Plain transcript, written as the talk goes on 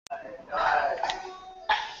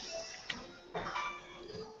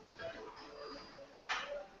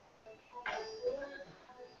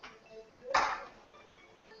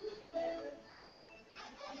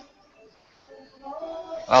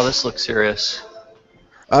Oh, this looks serious.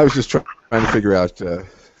 I was just trying to figure out.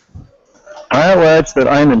 I allege that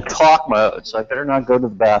I'm in talk mode, so I better not go to the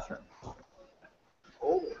bathroom.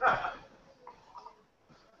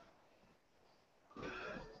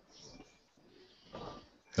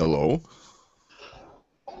 Hello.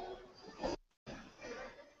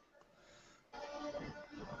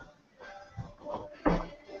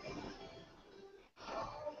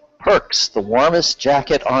 Perks, the warmest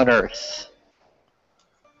jacket on earth.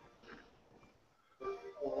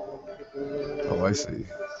 Oh, I see.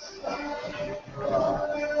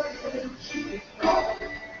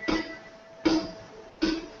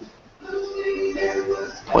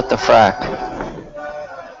 What the frack?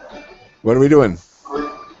 What are we doing?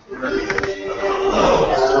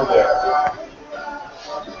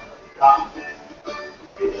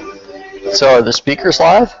 So are the speakers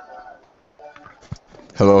live?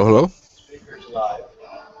 Hello, hello. Speakers live.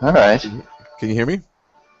 All right. Can you hear me?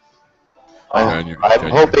 I'm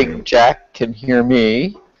hoping Jack can hear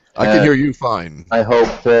me. I can hear you fine. I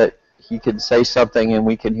hope that he can say something and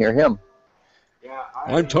we can hear him. Yeah,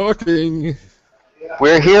 I'm talking.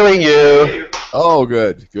 We're hearing you. Oh,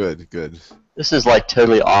 good, good, good. This is like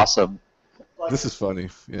totally awesome. This is funny,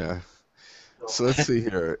 yeah. So let's see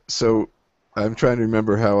here. So I'm trying to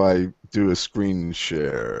remember how I do a screen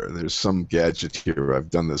share. There's some gadget here. I've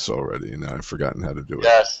done this already, and now I've forgotten how to do it.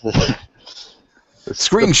 Yes.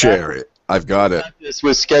 Screen share it. I've got it. This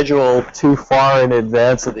was scheduled too far in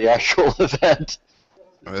advance of the actual event.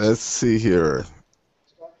 Let's see here.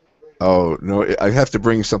 Oh, no, I have to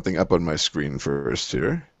bring something up on my screen first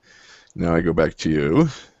here. Now I go back to you.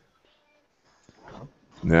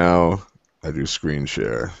 Now I do screen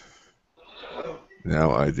share.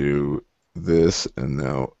 Now I do this, and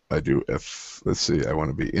now I do F. Let's see, I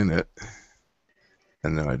want to be in it.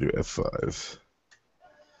 And now I do F5.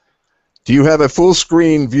 Do you have a full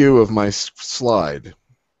screen view of my slide?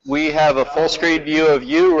 We have a full screen view of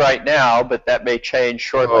you right now, but that may change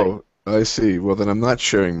shortly. Oh, I see. Well, then I'm not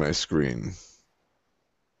sharing my screen.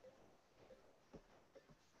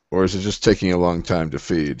 Or is it just taking a long time to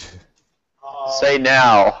feed? Say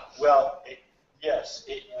now. Well, yes,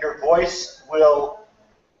 your voice will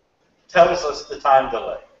tell us the time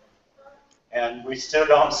delay. And we still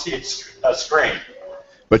don't see a screen.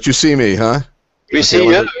 But you see me, huh? We see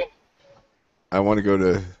you. I want to go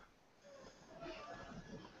to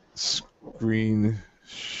screen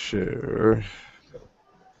share.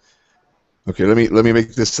 Okay, let me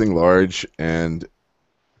make this thing large and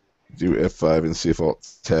do F5 and see if Alt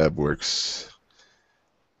Tab works.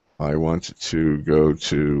 I want to go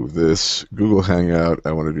to this Google Hangout.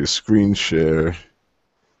 I want to do screen share.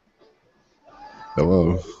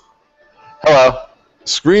 Hello. Hello.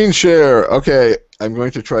 Screen share. Okay, I'm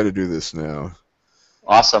going to try to do this now.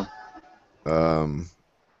 Awesome.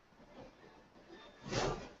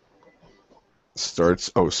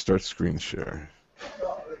 Start screen share.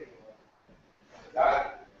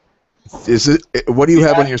 Is it? What do you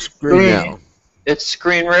have on your screen now? It's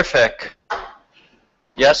Screenrific.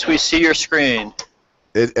 Yes, we see your screen.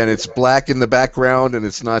 And it's black in the background, and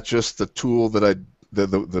it's not just the tool that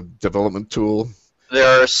the development tool.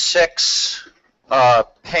 There are 6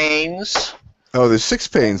 panes. Oh, there's 6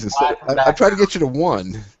 panes instead. I tried to get you to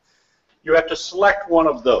 1. You have to select one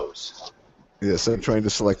of those. Yes, I'm trying to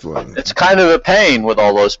select one. It's kind of a pain with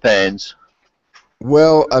all those panes.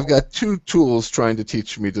 Well, I've got 2 tools trying to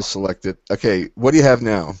teach me to select it. Okay, what do you have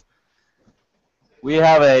now? We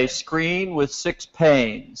have a screen with 6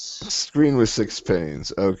 panes. Screen with 6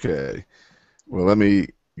 panes. Okay. Well, let me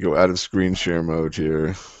go out of screen share mode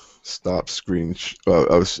here. Stop screen.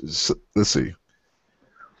 Let's see.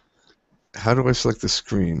 How do I select the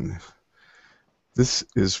screen? This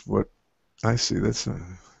is what I see. That's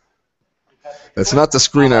not the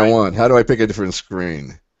screen I want. How do I pick a different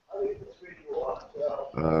screen?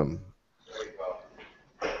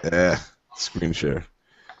 Screen share.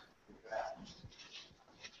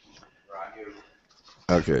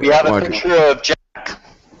 Okay. We have a picture of Jack.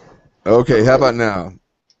 Okay, how about now?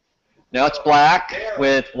 Now it's black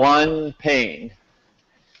with 1 pane.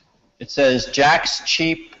 It says Jack's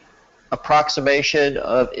cheap approximation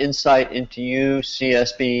of insight into you,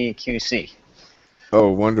 CSB, QC. Oh,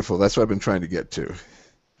 wonderful. That's what I've been trying to get to.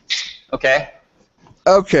 Okay.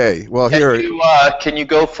 Okay. Well, Can you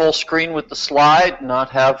go full screen with the slide, not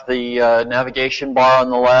have the navigation bar on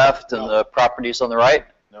the left and the properties on the right?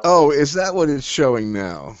 Oh, is that what it's showing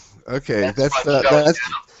now? Okay, that's what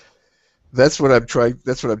I'm trying.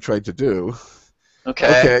 That's what I'm trying to do.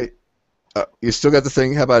 Okay. Okay. You still got the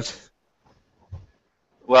thing. How about?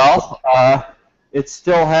 Well, it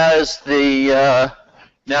still has the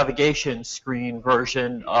navigation screen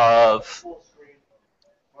version of. Full screen,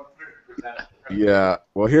 100%. Yeah.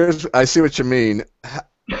 Well, I see what you mean.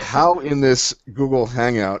 How in this Google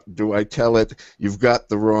Hangout do I tell it you've got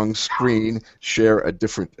the wrong screen, share a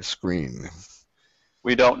different screen?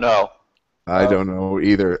 We don't know. I don't know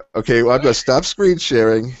either. Okay, well, I'm going to stop screen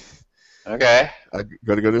sharing. Okay. I'm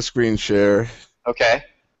going to go to screen share. Okay.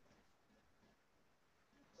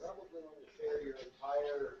 Probably want to share your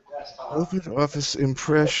entire desktop. Open Office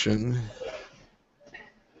impression.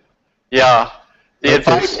 Yeah. The Okay.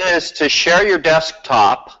 advice is to share your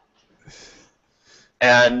desktop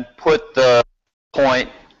and put the point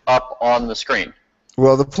up on the screen.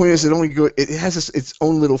 Well, the point is, it has its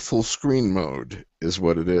own little full screen mode, is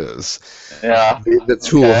what it is. Yeah. The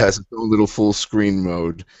tool Okay. has its own little full screen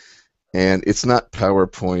mode, and it's not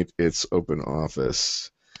PowerPoint; it's Open Office.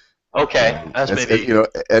 Okay. As maybe.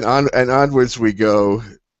 And onwards we go.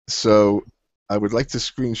 So I would like to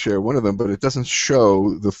screen share one of them, but it doesn't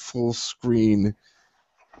show the full screen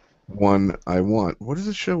one I want. What does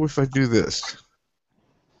it show if I do this?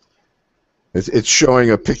 It's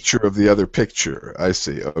showing a picture of the other picture. I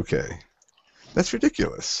see. Okay. That's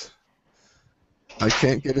ridiculous. I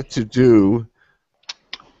can't get it to do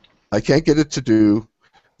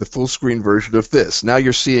the full screen version of this. Now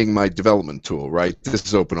you're seeing my development tool, right? This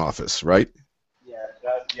is Open Office, right?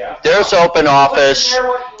 Yeah. There's Open Office.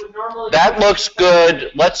 That looks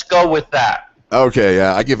good. Let's go with that. Okay,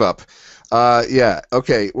 yeah, I give up. Yeah,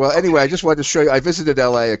 okay. Well, anyway, I just wanted to show you. I visited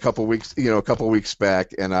LA a couple weeks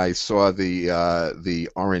back, and I saw the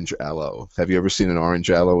orange aloe. Have you ever seen an orange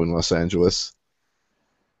aloe in Los Angeles?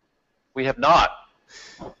 We have not.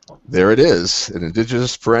 There it is, an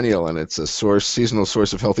indigenous perennial, and it's a seasonal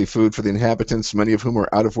source of healthy food for the inhabitants, many of whom are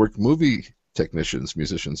out-of-work movie technicians,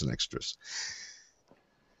 musicians, and extras.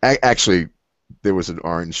 Actually, there was an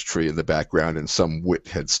orange tree in the background, and some wit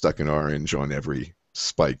had stuck an orange on every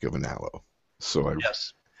spike of an aloe. So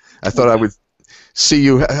I thought I would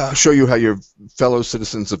show you how your fellow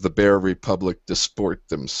citizens of the Bear Republic disport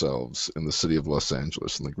themselves in the city of Los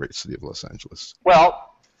Angeles, in the great city of Los Angeles.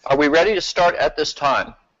 Well, are we ready to start at this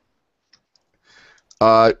time?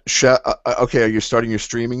 Okay, are you starting your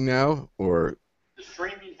streaming now, or? The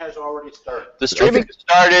streaming has already started. The streaming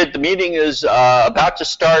started. The meeting is about to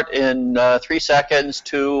start in 3 seconds.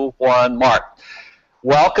 2, 1, mark.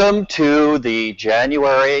 Welcome to the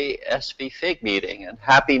January SVFIG meeting, and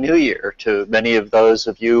Happy New Year to many of those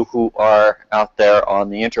of you who are out there on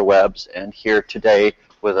the interwebs and here today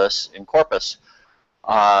with us in Corpus.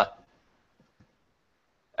 And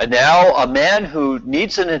now a man who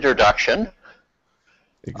needs an introduction,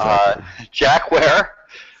 Exactly. Jack Ware,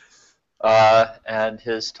 and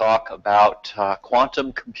his talk about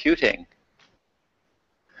quantum computing.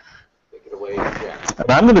 Take it away, Jack.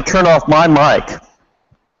 And I'm going to turn off my mic.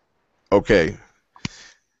 Okay.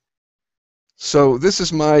 So this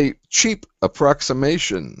is my cheap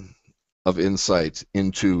approximation of insight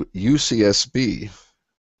into UCSB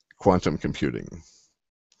quantum computing.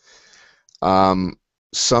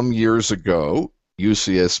 Some years ago,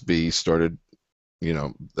 UCSB started,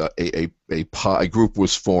 a group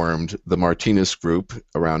was formed, the Martinez Group,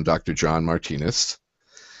 around Dr. John Martinez,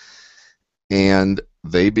 and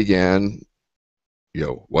they began,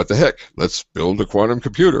 what the heck, let's build a quantum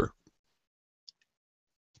computer.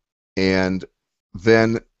 And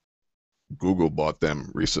then Google bought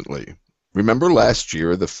them recently. Remember last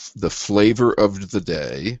year, the flavor of the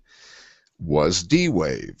day was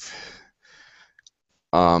D-Wave.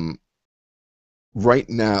 Right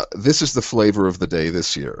now, this is the flavor of the day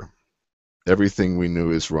this year. Everything we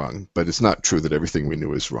knew is wrong, but it's not true that everything we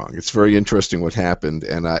knew is wrong. It's very interesting what happened,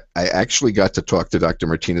 and I actually got to talk to Dr.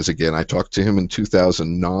 Martinez again. I talked to him in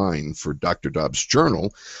 2009 for Dr. Dobbs'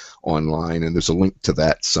 journal online, and there's a link to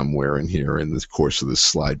that somewhere in here. In the course of this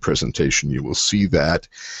slide presentation, you will see that.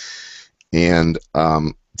 And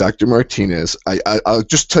Dr. Martinez, I'll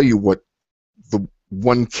just tell you what the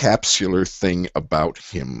one capsular thing about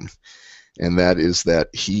him, and that is that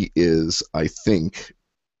he is, I think,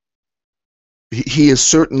 he is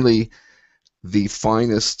certainly the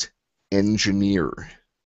finest engineer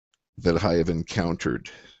that I have encountered.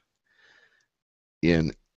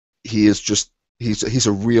 He's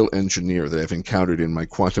a real engineer that I've encountered in my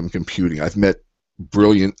quantum computing. I've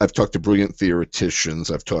talked to brilliant theoreticians,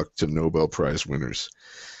 I've talked to Nobel Prize winners.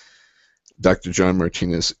 Dr. John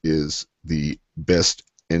Martinez is the best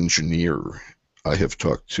engineer I have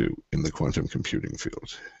talked to in the quantum computing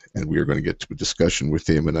field. And we are going to get to a discussion with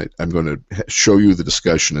him, and I'm going to show you the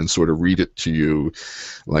discussion and sort of read it to you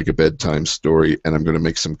like a bedtime story, and I'm going to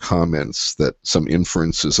make some comments, some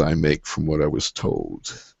inferences I make from what I was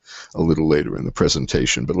told. a little later in the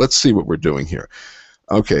presentation. But let's see what we're doing here.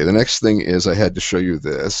 Okay, the next thing is I had to show you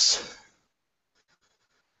this.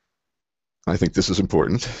 I think this is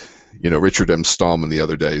important. You know, Richard M. Stallman the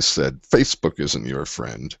other day said, Facebook isn't your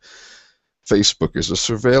friend. Facebook is a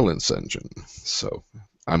surveillance engine. So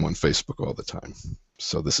I'm on Facebook all the time.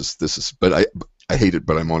 So this is, but I hate it,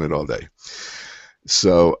 but I'm on it all day.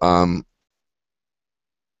 So,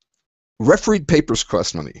 refereed papers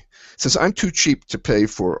cost money. Since I'm too cheap to pay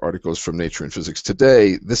for articles from Nature and Physics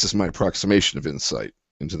today, this is my approximation of insight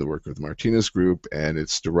into the work of the Martinez Group, and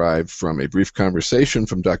it's derived from a brief conversation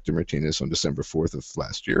from Dr. Martinez on December 4th of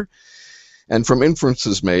last year, and from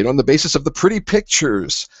inferences made on the basis of the pretty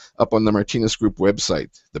pictures up on the Martinez Group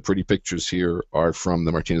website. The pretty pictures here are from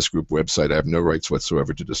the Martinez Group website. I have no rights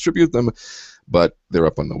whatsoever to distribute them, but they're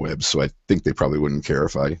up on the web, so I think they probably wouldn't care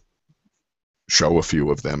if I show a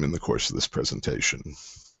few of them in the course of this presentation.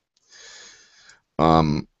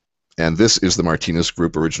 And this is the Martinez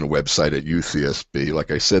Group original website at UCSB. Like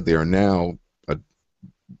I said, they are now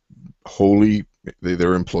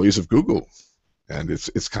they're employees of Google. And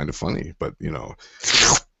it's kind of funny, but you know,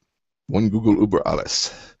 one Google über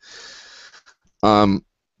alles.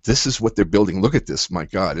 This is what they're building. Look at this. My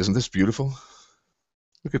God, isn't this beautiful?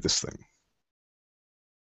 Look at this thing.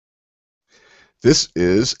 This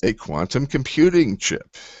is a quantum computing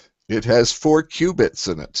chip. It has 4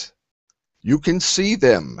 qubits in it. You can see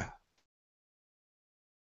them.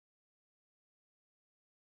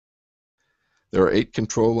 There are 8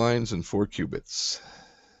 control lines and 4 qubits.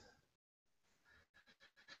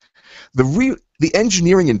 The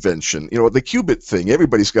engineering invention, you know, the qubit thing,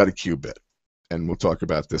 everybody's got a qubit. And we'll talk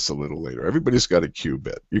about this a little later. Everybody's got a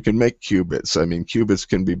qubit. You can make qubits. I mean, qubits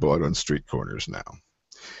can be bought on street corners now.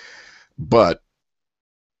 But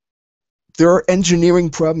there are engineering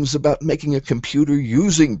problems about making a computer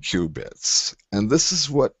using qubits. And this is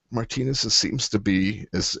what Martinez seems to be,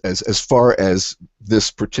 as far as this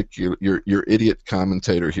particular, your idiot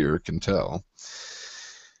commentator here can tell.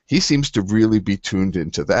 He seems to really be tuned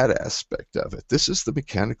into that aspect of it. This is the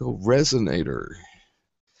mechanical resonator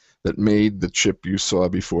that made the chip you saw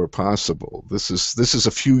before possible. This is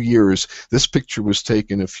a few years, this picture was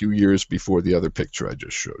taken a few years before the other picture I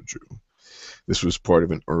just showed you. This was part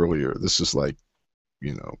of an earlier, this is like,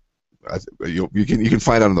 you know, you can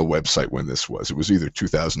find out on the website when this was. It was either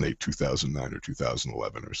 2008, 2009, or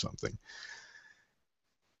 2011 or something.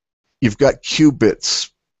 You've got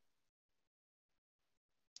qubits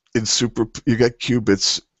you got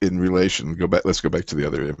qubits in relation. Let's go back to the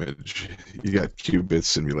other image. You got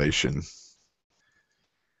qubits in relation.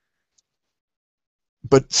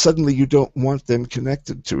 But suddenly you don't want them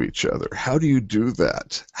connected to each other. How do you do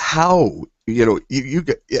that? How? You know,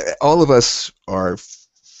 all of us are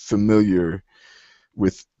familiar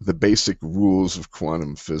with the basic rules of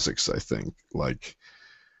quantum physics, I think. Like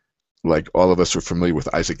all of us are familiar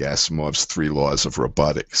with Isaac Asimov's 3 laws of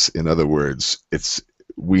robotics. In other words,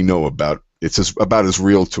 we know about about as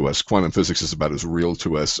real to us. Quantum physics is about as real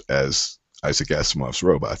to us as Isaac Asimov's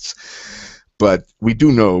robots. But we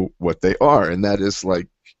do know what they are, and that is like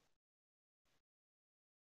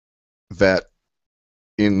that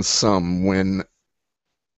in sum, when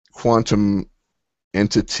quantum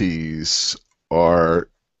entities are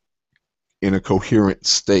in a coherent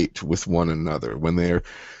state with one another, when they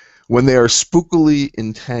are spookily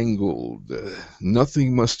entangled,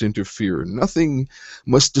 nothing must interfere, nothing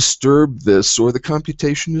must disturb this, or the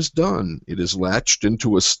computation is done. It is latched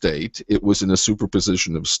into a state. It was in a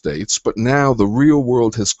superposition of states, but now the real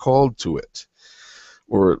world has called to it.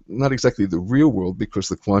 Or not exactly the real world, because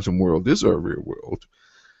the quantum world is our real world,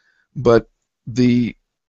 but the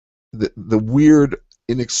weird,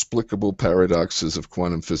 inexplicable paradoxes of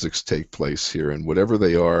quantum physics take place here, and whatever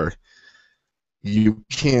they are, you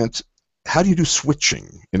can't. How do you do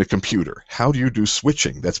switching in a computer? How do you do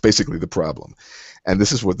switching? That's basically the problem. And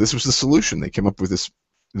this was the solution. They came up with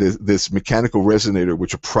this mechanical resonator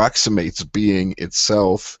which approximates being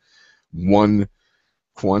itself one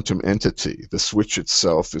quantum entity. The switch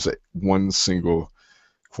itself is one single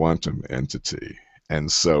quantum entity.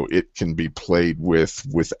 And so it can be played with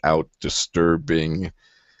without disturbing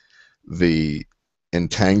the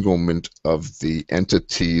entanglement of the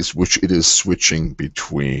entities which it is switching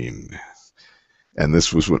between. And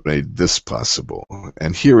this was what made this possible.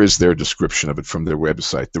 And here is their description of it from their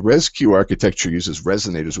website. The ResQ architecture uses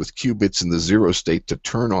resonators with qubits in the 0 state to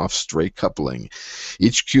turn off stray coupling.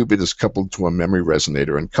 Each qubit is coupled to a memory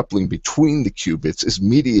resonator, and coupling between the qubits is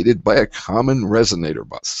mediated by a common resonator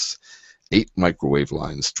bus. 8 microwave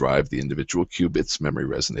lines drive the individual qubits, memory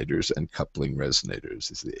resonators, and coupling resonators.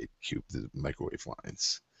 These are the 8 microwave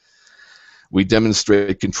lines. We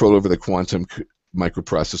demonstrate control over the quantum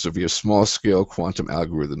microprocessor via small-scale quantum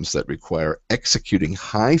algorithms that require executing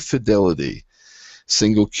high-fidelity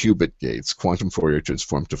single-qubit gates, quantum Fourier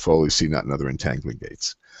transform to Foley CNOT and other entangling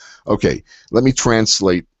gates. Okay, let me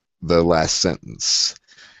translate the last sentence.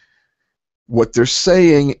 What they're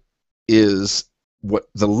saying is what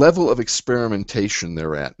the level of experimentation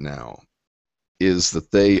they're at now is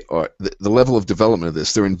that they are, the level of development of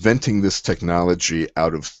this, they're inventing this technology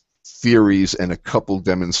out of theories and a couple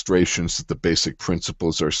demonstrations that the basic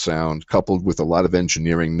principles are sound, coupled with a lot of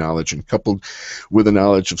engineering knowledge and coupled with a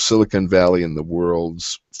knowledge of Silicon Valley and the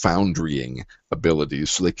world's foundrying abilities,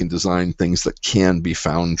 so they can design things that can be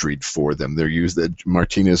foundried for them. They're used that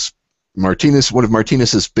Martinez, one of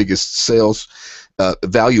Martinez's biggest sales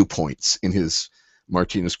value points in his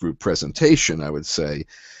Martinez Group presentation, I would say,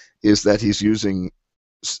 is that he's using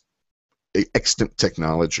extant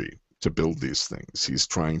technology to build these things. He's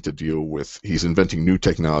trying to deal with, he's inventing new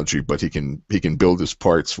technology, but he can build his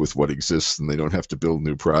parts with what exists, and they don't have to build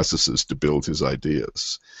new processes to build his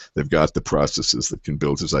ideas. They've got the processes that can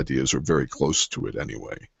build his ideas, or very close to it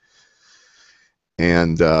anyway.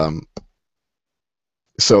 And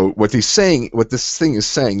so what he's saying, what this thing is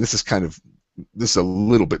saying, this is a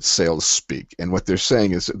little bit sales speak, and what they're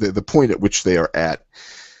saying is the point at which they are at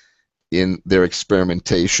in their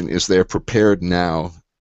experimentation is they're prepared now,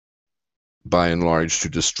 by and large, to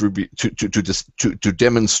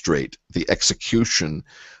demonstrate the execution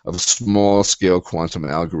of small-scale quantum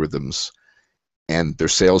algorithms, and their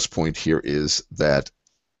sales point here is that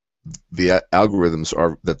the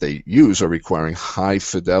algorithms that they use are requiring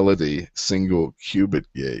high-fidelity single-qubit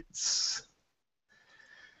gates,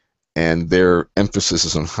 and their emphasis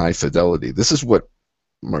is on high fidelity. This is what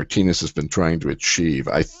Martinez has been trying to achieve.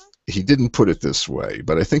 He didn't put it this way,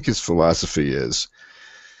 but I think his philosophy is,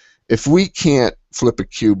 if we can't flip a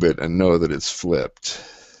qubit and know that it's flipped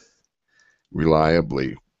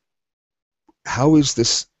reliably, how is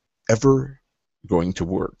this ever going to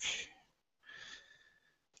work?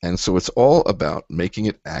 And so it's all about making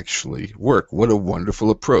it actually work. What a wonderful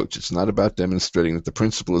approach. It's not about demonstrating that the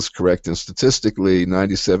principle is correct, and statistically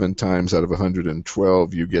 97 times out of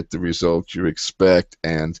 112 you get the result you expect,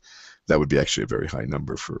 and that would be actually a very high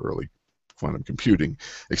number for early quantum computing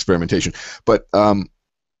experimentation. But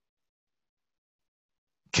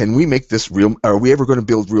can we make this real? Are we ever going to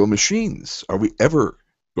build real machines? Are we ever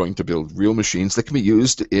going to build real machines that can be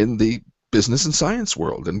used in the business and science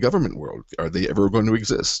world and government world? Are they ever going to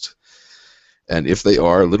exist? And if they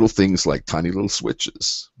are, little things like tiny little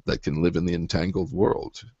switches that can live in the entangled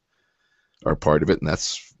world are part of it, and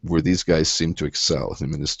that's where these guys seem to excel.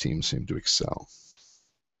 Him and his team seem to excel.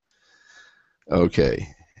 Okay,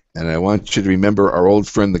 and I want you to remember our old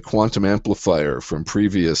friend, the quantum amplifier, from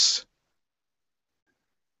previous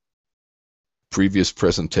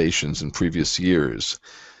presentations in previous years.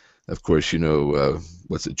 Of course, you know,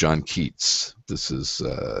 what's it, John Keats. This is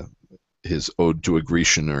his Ode to a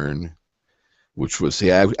Grecian Urn, which was, he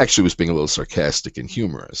actually was being a little sarcastic and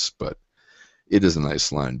humorous, but it is a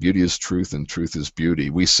nice line. Beauty is truth and truth is beauty.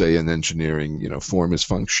 We say in engineering, you know, form is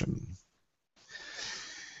function.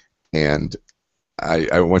 And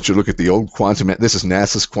I want you to look at the old quantum, this is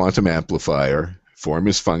NASA's quantum amplifier. Form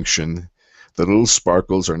is function. The little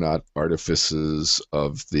sparkles are not artifices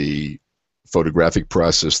of the photographic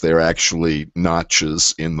process. They're actually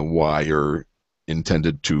notches in the wire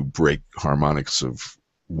intended to break harmonics of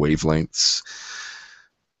wavelengths.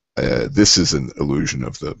 This is an illusion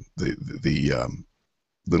of the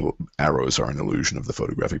little arrows are an illusion of the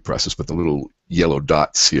photographic process, but the little yellow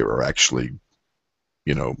dots here are actually,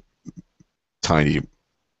 you know, tiny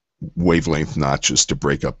wavelength notches to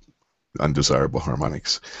break up undesirable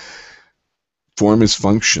harmonics. Form is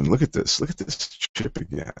function. Look at this. Look at this chip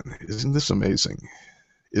again. Isn't this amazing?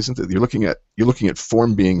 Isn't it? You're looking at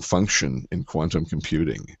form being function in quantum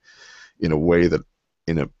computing in a way that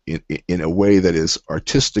in a way that is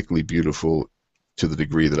artistically beautiful to the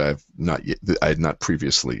degree that I had not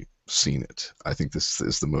previously seen it. I think this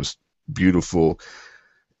is the most beautiful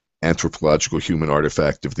anthropological human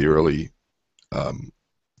artifact of the early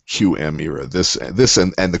QM era. This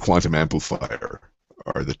and the quantum amplifier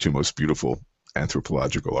are the two most beautiful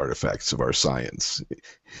anthropological artifacts of our science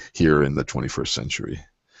here in the 21st century,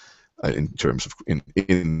 in terms of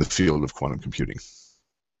in the field of quantum computing.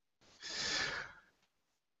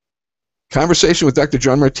 Conversation with Dr.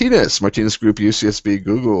 John Martinez, Martinez Group, UCSB,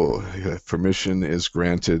 Google. Permission is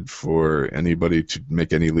granted for anybody to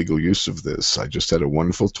make any legal use of this. I just had a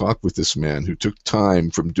wonderful talk with this man who took time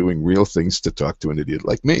from doing real things to talk to an idiot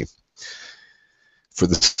like me. For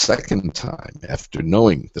the second time, after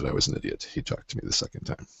knowing that I was an idiot, he talked to me the second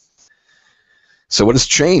time. So what has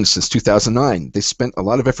changed since 2009? They spent a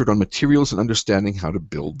lot of effort on materials and understanding how to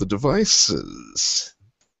build the devices.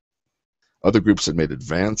 Other groups have made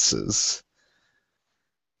advances,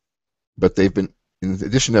 but they've been, in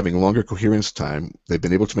addition to having longer coherence time, they've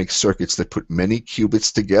been able to make circuits that put many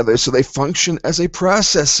qubits together so they function as a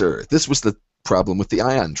processor. This was the problem with the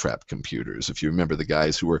ion trap computers. If you remember the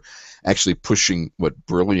guys who were actually pushing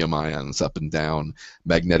beryllium ions up and down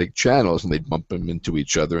magnetic channels, and they'd bump them into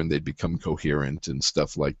each other and they'd become coherent and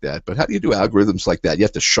stuff like that. But how do you do algorithms like that? You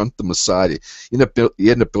have to shunt them aside. You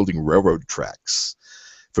end up building railroad tracks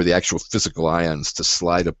for the actual physical ions to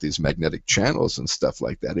slide up these magnetic channels and stuff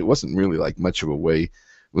like that. It wasn't really like much of a way. It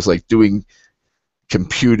was like doing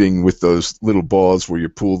computing with those little balls where you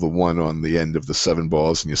pull the one on the end of the 7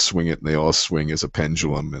 balls and you swing it and they all swing as a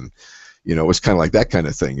pendulum, and it was kind of like that kind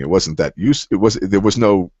of thing. It wasn't that there was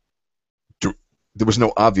no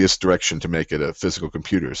obvious direction to make it a physical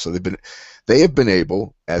computer. So they have been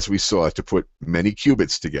able, as we saw, to put many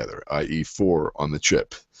qubits together, i.e. 4 on the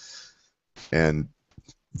chip, and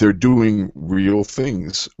they're doing real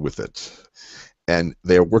things with it, and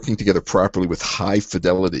they are working together properly with high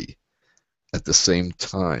fidelity at the same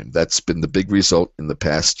time. That's been the big result in the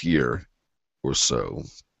past year or so,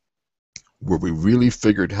 where we really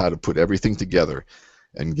figured how to put everything together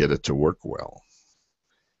and get it to work well.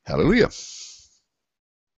 Hallelujah.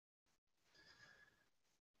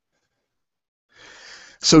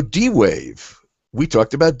 So D-Wave. We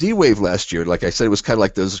talked about D-Wave last year. Like I said, it was kind of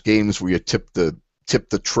like those games where you tip the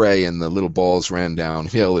tray and the little balls ran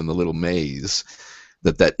downhill in the little maze,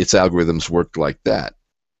 that its algorithms worked like that.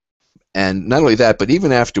 And not only that, but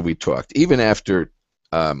even after we talked, even after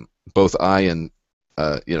both I and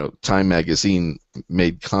Time Magazine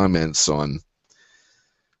made comments on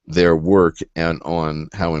their work and on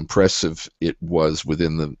how impressive it was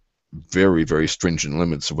within the very, very stringent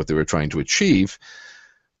limits of what they were trying to achieve,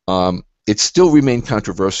 it still remained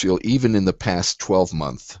controversial even in the past 12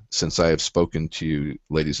 months since I have spoken to you,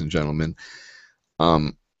 ladies and gentlemen,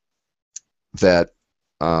 that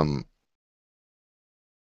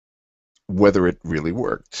whether it really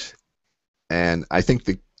worked. And I think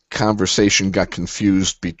the conversation got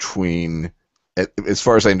confused between, as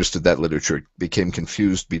far as I understood that literature, it became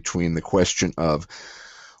confused between the question of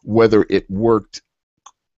whether it worked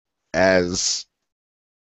as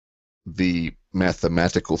the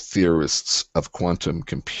mathematical theorists of quantum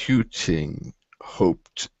computing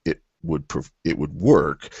hoped it would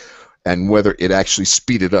work, and whether it actually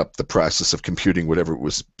speeded up the process of computing whatever it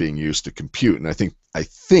was being used to compute. And I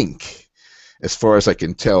think, as far as I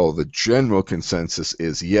can tell, the general consensus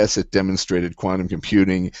is yes, it demonstrated quantum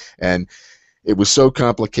computing, and it was so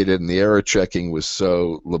complicated and the error checking was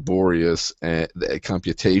so laborious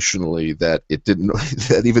computationally that it didn't,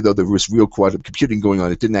 that even though there was real quantum computing going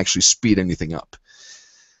on, it didn't actually speed anything up.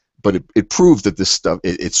 But it proved that this stuff,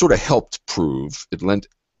 it sort of helped prove, it lent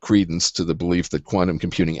credence to the belief that quantum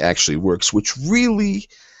computing actually works, which really,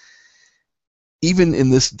 even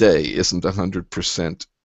in this day, isn't 100%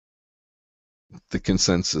 the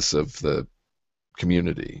consensus of the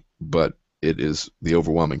community, but it is the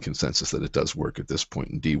overwhelming consensus that it does work at this point,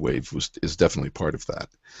 and D-Wave is definitely part of that.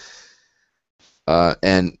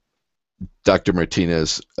 And Dr.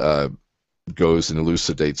 Martinez goes and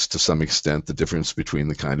elucidates to some extent the difference between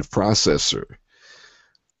the kind of processor.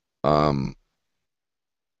 And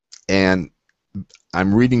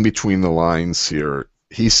I'm reading between the lines here.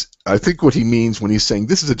 I think what he means when he's saying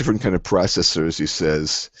this is a different kind of processor, as he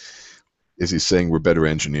says, is he's saying we're better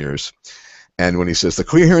engineers. And when he says the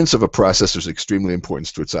coherence of a processor is extremely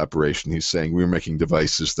important to its operation, he's saying we're making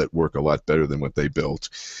devices that work a lot better than what they built.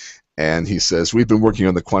 And he says we've been working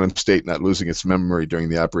on the quantum state not losing its memory during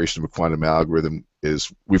the operation of a quantum algorithm.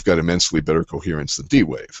 We've got immensely better coherence than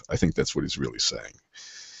D-Wave. I think that's what he's really saying.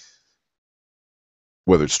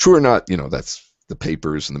 Whether it's true or not, that's the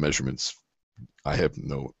papers and the measurements. I have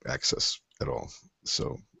no access at all,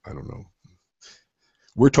 so I don't know.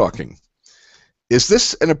 We're talking. Is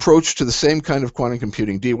this an approach to the same kind of quantum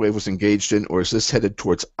computing D-Wave was engaged in, or is this headed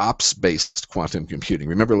towards ops-based quantum computing?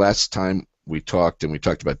 Remember last time we talked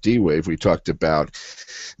about D-Wave, we talked about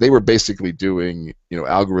they were basically doing,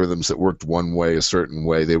 algorithms that worked one way, a certain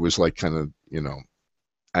way. There was like kind of,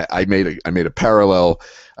 I made a parallel.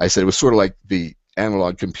 I said it was sort of like the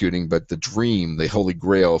analog computing, but the dream, the holy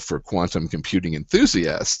grail for quantum computing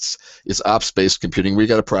enthusiasts is ops-based computing, where you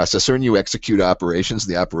got a processor and you execute operations.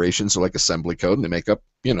 The operations are like assembly code, and they make up,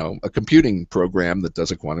 a computing program that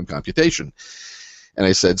does a quantum computation. And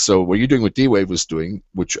I said, so what you're doing, what D-Wave was doing,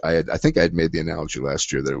 which I think I had made the analogy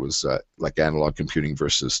last year that it was like analog computing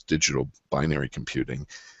versus digital binary computing.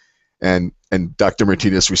 And Dr.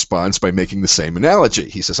 Martinez responds by making the same analogy.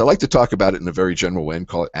 He says, I like to talk about it in a very general way and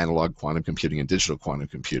call it analog quantum computing and digital quantum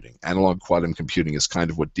computing. Analog quantum computing is kind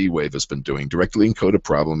of what D-Wave has been doing, directly encode a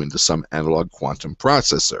problem into some analog quantum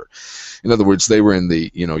processor. In other words, they were in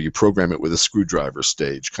the, you program it with a screwdriver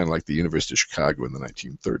stage, kind of like the University of Chicago in the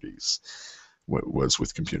 1930s. Was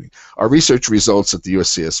with computing. Our research results at the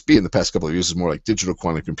USCSB in the past couple of years is more like digital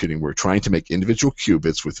quantum computing. We're trying to make individual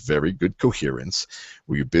qubits with very good coherence,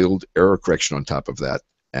 where you build error correction on top of that,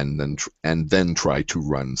 and then try to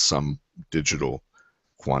run some digital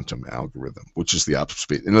quantum algorithm, which is the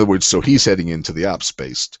ops-based. In other words, so he's heading into the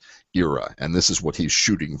ops-based era, and this is what he's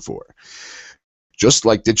shooting for. Just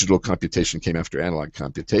like digital computation came after analog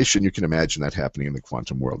computation, you can imagine that happening in the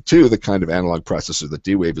quantum world too. The kind of analog processor that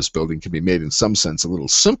D-Wave is building can be made in some sense a little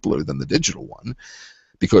simpler than the digital one,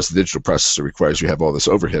 because the digital processor requires you have all this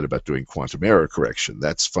overhead about doing quantum error correction.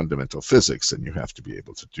 That's fundamental physics, and you have to be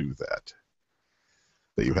able to do that.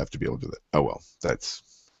 Oh well, that's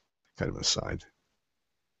kind of an aside.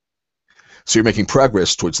 So you're making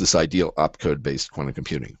progress towards this ideal opcode-based quantum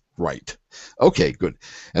computing. Right. Okay, good.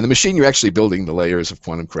 And the machine you're actually building, the layers of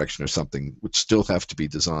quantum correction or something, which still have to be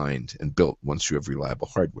designed and built once you have reliable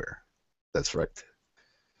hardware. That's right.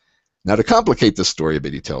 Now, to complicate this story a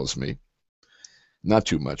bit, he tells me, not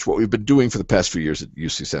too much. What we've been doing for the past few years at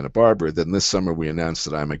UC Santa Barbara, then this summer we announced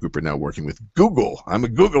that I and my group are now working with Google. I'm a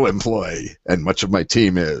Google employee, and much of my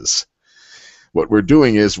team is. What we're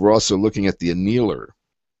doing is we're also looking at the annealer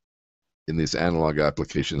in these analog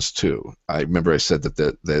applications too. I remember I said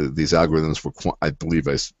that these algorithms were, I believe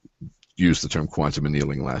I used the term quantum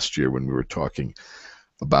annealing last year when we were talking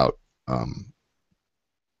about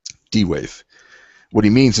D-Wave. What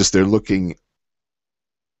he means is they're looking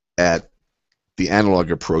at the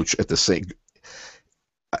analog approach at the same.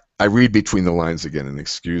 I read between the lines again, and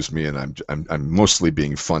excuse me, and I'm mostly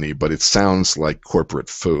being funny, but it sounds like corporate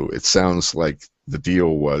foo. It sounds like the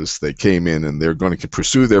deal was they came in and they're going to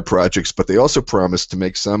pursue their projects, but they also promised to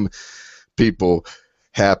make some people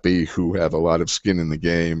happy who have a lot of skin in the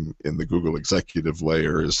game in the Google executive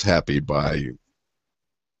layers happy by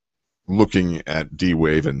looking at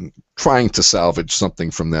D-Wave and trying to salvage something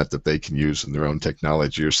from that they can use in their own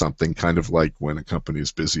technology or something, kind of like when a company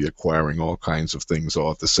is busy acquiring all kinds of things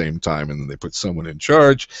all at the same time and then they put someone in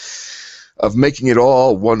charge of making it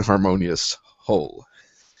all one harmonious whole.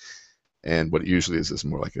 And what it usually is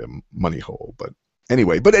more like a money hole. But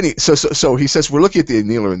anyway, so he says we're looking at the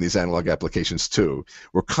annealer in these analog applications too.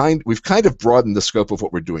 We've kind of broadened the scope of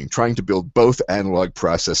what we're doing, trying to build both analog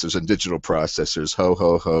processors and digital processors. Ho,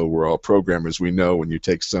 ho, ho, we're all programmers. We know when you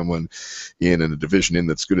take someone in a division in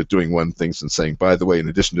that's good at doing one thing and saying, by the way, in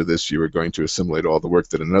addition to this, you are going to assimilate all the work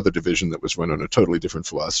that another division that was run on a totally different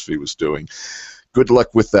philosophy was doing. Good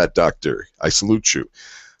luck with that, doctor. I salute you.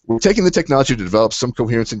 We're taking the technology to develop some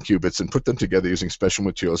coherence in qubits and put them together using special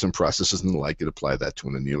materials and processes and the like and apply that to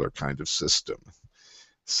an annealer kind of system.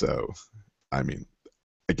 So, I mean,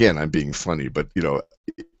 again, I'm being funny, but,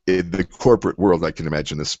 in the corporate world, I can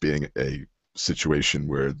imagine this being a situation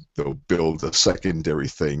where they'll build a secondary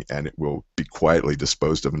thing and it will be quietly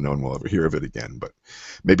disposed of and no one will ever hear of it again. But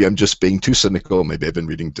maybe I'm just being too cynical. Maybe I've been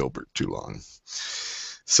reading Dilbert too long.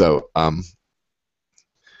 So,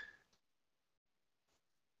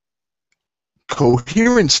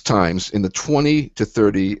 coherence times in the 20 to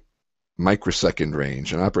 30 microsecond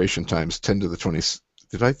range and operation times 10 to the 20.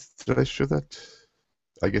 Did I show that?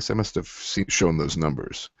 I guess I must have shown those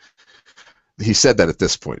numbers. He said that at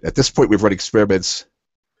this point. At this point, we've run experiments.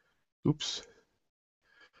 Oops.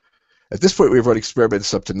 At this point, we've run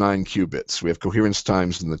experiments up to 9 qubits. We have coherence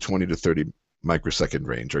times in the 20 to 30 microsecond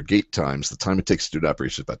range. Our gate times, the time it takes to do the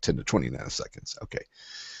operation is about 10 to 20 nanoseconds. Okay.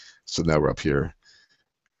 So now we're up here.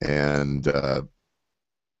 And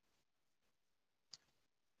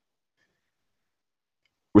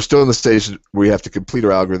we're still in the stage where we have to complete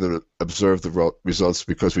our algorithm to observe the results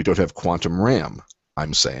because we don't have quantum RAM,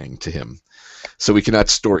 I'm saying to him. So we cannot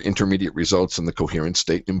store intermediate results in the coherent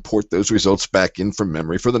state and import those results back in from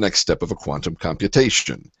memory for the next step of a quantum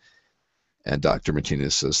computation. And Dr.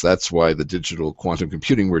 Martinez says that's why the digital quantum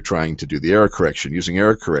computing we're trying to do the error correction. Using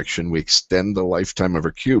error correction, we extend the lifetime of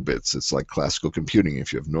our qubits. It's like classical computing.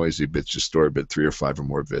 If you have noisy bits, you store a bit 3 or 5 or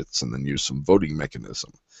more bits and then use some voting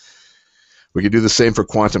mechanism. We can do the same for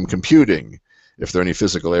quantum computing. If there are any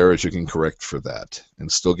physical errors, you can correct for that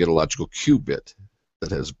and still get a logical qubit that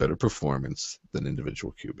has better performance than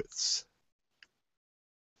individual qubits.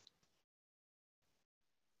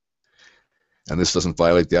 And this doesn't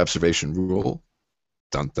violate the observation rule.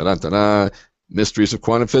 Dun, dun, dun, dun, dun. Mysteries of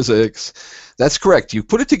quantum physics. That's correct. You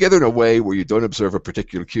put it together in a way where you don't observe a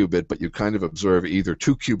particular qubit, but you kind of observe either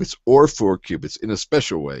 2 qubits or 4 qubits in a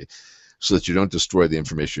special way so that you don't destroy the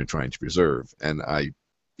information you're trying to preserve. And I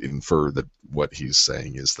infer that what he's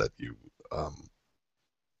saying is that you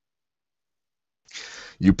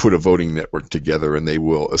put a voting network together and they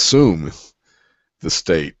will assume the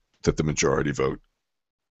state that the majority vote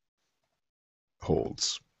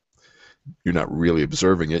holds. You're not really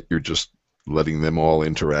observing it, you're just letting them all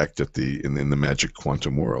interact in the magic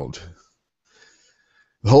quantum world.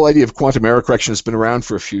 The whole idea of quantum error correction has been around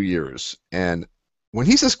for a few years, and when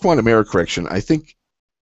he says quantum error correction, I think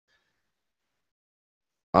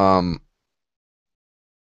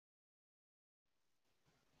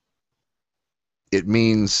it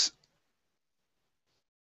means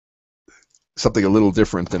something a little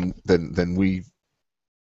different than we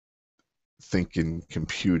think in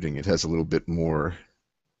computing. It has a little bit more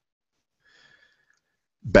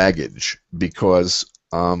baggage because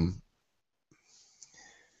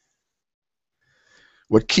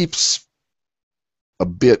what keeps a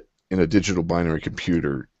bit in a digital binary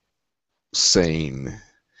computer sane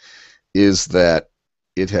is that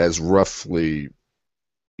it has roughly,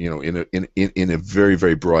 in a very,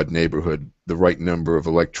 very broad neighborhood, the right number of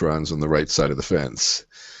electrons on the right side of the fence.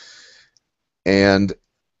 And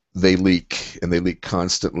they leak, and they leak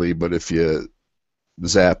constantly, but if you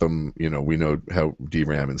zap them, we know how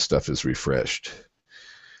DRAM and stuff is refreshed.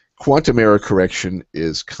 Quantum error correction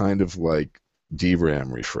is kind of like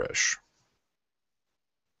DRAM refresh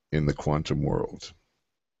in the quantum world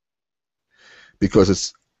because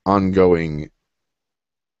it's ongoing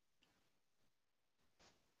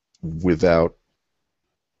without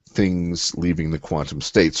things leaving the quantum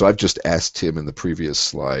state. So I've just asked him in the previous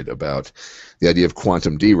slide about the idea of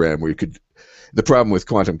quantum DRAM, where you could. The problem with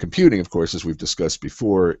quantum computing, of course, as we've discussed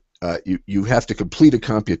before, you have to complete a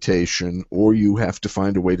computation, or you have to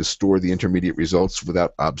find a way to store the intermediate results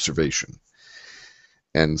without observation.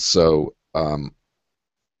 And so,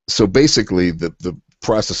 so basically, the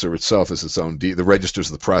processor itself is its own the registers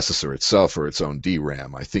of the processor itself are its own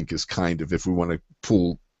DRAM. I think is kind of, if we want to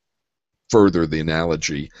pull further the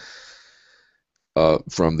analogy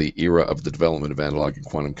from the era of the development of analog and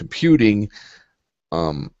quantum computing.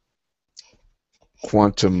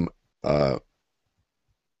 Quantum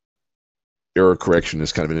error correction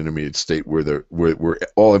is kind of an intermediate state where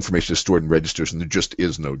all information is stored in registers and there just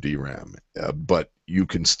is no DRAM. But you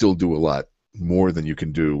can still do a lot more than you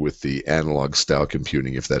can do with the analog style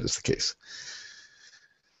computing if that is the case.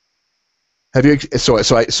 So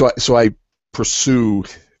I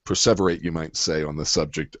perseverate, you might say, on the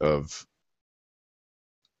subject of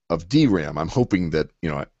DRAM. I'm hoping that,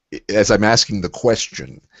 as I'm asking the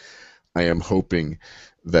question, I am hoping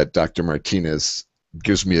that Dr. Martinez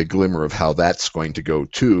gives me a glimmer of how that's going to go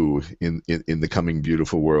too in the coming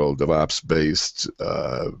beautiful world of ops-based,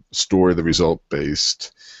 store the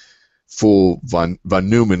result-based, full von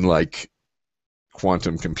Neumann-like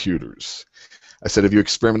quantum computers. I said, have you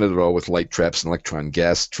experimented at all with light traps and electron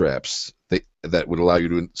gas traps that would allow you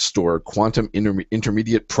to store quantum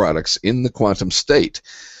intermediate products in the quantum state?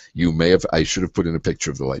 You may have. I should have put in a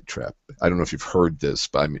picture of the light trap. I don't know if you've heard this,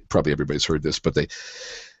 but probably everybody's heard this. But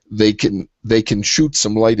they can shoot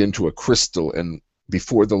some light into a crystal, and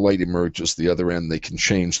before the light emerges the other end, they can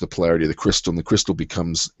change the polarity of the crystal, and the crystal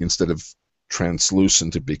becomes, instead of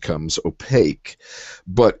translucent, it becomes opaque.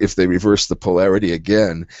 But if they reverse the polarity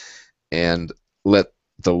again and let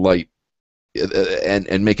the light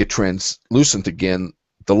and make it translucent again,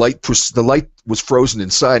 the light was frozen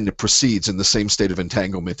inside and it proceeds in the same state of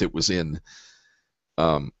entanglement it was in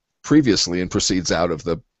previously and proceeds out of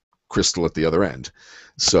the crystal at the other end.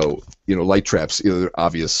 So, light traps, either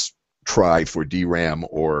obvious try for DRAM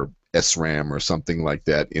or SRAM or something like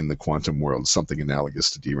that in the quantum world, something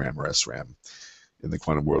analogous to DRAM or SRAM in the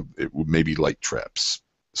quantum world. It would maybe light traps.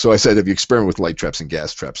 So I said, have you experimented with light traps and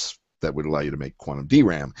gas traps that would allow you to make quantum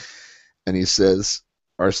DRAM? And he says,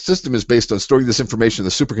 our system is based on storing this information in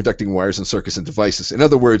the superconducting wires and circuits and devices. In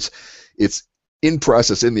other words, it's in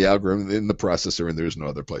process in the algorithm, in the processor, and there's no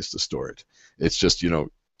other place to store it. It's just,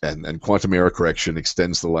 and quantum error correction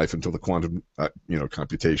extends the life until the quantum,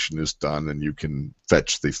 computation is done, and you can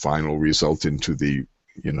fetch the final result into the,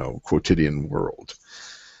 quotidian world.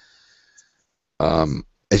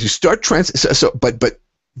 As you start but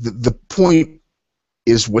the point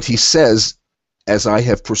is what he says, as I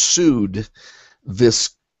have pursued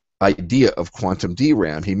this idea of quantum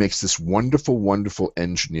DRAM, he makes this wonderful, wonderful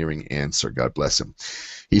engineering answer, God bless him.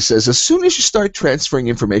 He says, as soon as you start transferring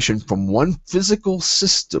information from one physical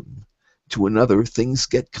system to another, things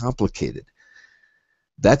get complicated.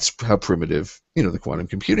 That's how primitive, the quantum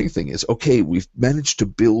computing thing is. Okay, we've managed to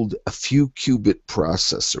build a few qubit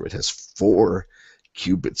processor. It has 4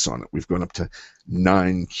 qubits on it. We've gone up to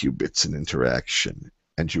 9 qubits in interaction.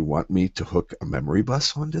 And you want me to hook a memory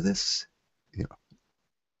bus onto this? The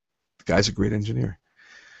guy's a great engineer.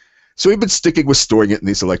 So we've been sticking with storing it in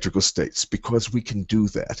these electrical states because we can do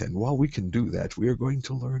that. And while we can do that, we are going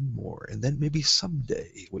to learn more. And then maybe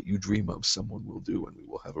someday what you dream of, someone will do, and we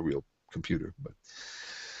will have a real computer.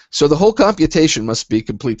 So the whole computation must be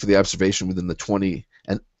complete for the observation within the 20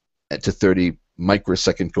 to 30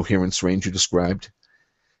 microsecond coherence range you described.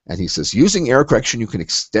 And he says, using error correction, you can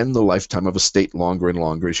extend the lifetime of a state longer and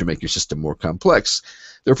longer as you make your system more complex.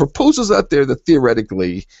 There are proposals out there that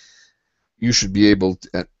theoretically you should be able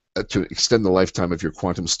to extend the lifetime of your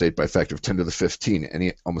quantum state by a factor of 10 to the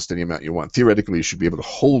 15, almost any amount you want. Theoretically, you should be able to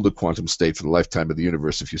hold a quantum state for the lifetime of the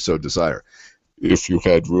universe if you so desire, if you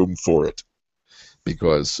had room for it.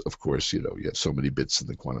 Because, of course, you have so many bits in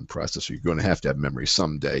the quantum processor, you're going to have memory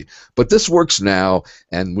someday. But this works now,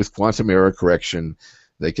 and with quantum error correction,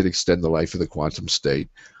 they can extend the life of the quantum state,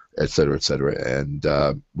 et cetera, et cetera. And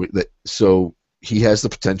so he has the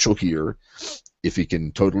potential here, if he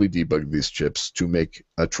can totally debug these chips, to make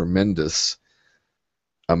a tremendous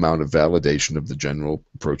amount of validation of the general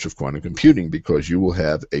approach of quantum computing, because you will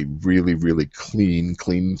have a really, really clean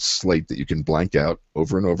slate that you can blank out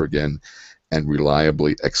over and over again and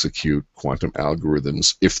reliably execute quantum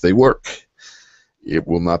algorithms if they work. It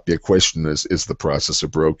will not be a question as, is the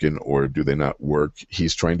processor broken or do they not work?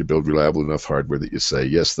 He's trying to build reliable enough hardware that you say,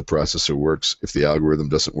 yes, the processor works. If the algorithm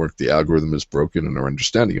doesn't work, the algorithm is broken and our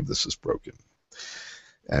understanding of this is broken,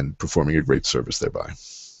 and performing a great service thereby.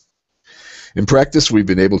 In practice, we've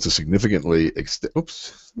been able to significantly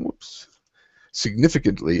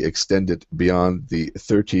extend it beyond the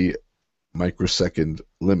 30 microsecond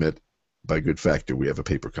limit by good factor. We have a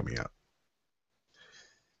paper coming out,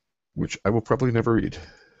 which I will probably never read.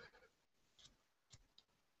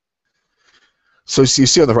 So you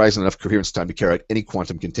see on the horizon enough coherence time to carry out any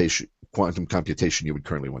quantum computation you would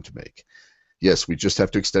currently want to make. Yes, we just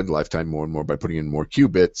have to extend lifetime more and more by putting in more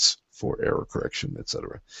qubits for error correction,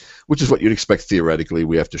 etc., which is what you'd expect theoretically.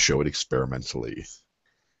 We have to show it experimentally.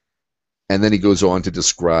 And then he goes on to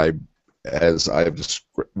describe, as I have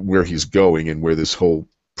described, where he's going and where this whole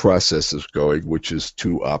process is going, which is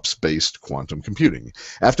 2-ops-based quantum computing.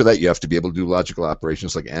 After that, you have to be able to do logical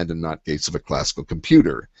operations like AND and NOT gates of a classical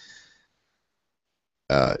computer.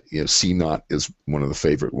 C-NOT is one of the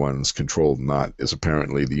favorite ones. Controlled NOT is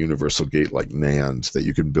apparently the universal gate like NAND that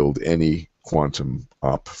you can build any quantum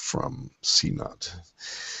op from C-NOT.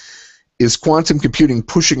 Is quantum computing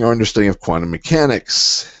pushing our understanding of quantum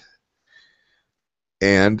mechanics?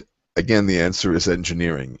 And again, the answer is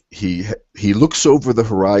engineering. He looks over the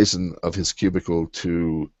horizon of his cubicle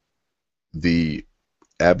to the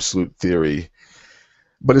absolute theory,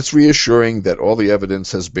 but it's reassuring that all the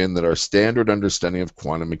evidence has been that our standard understanding of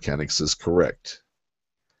quantum mechanics is correct.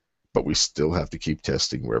 But we still have to keep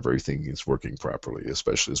testing where everything is working properly,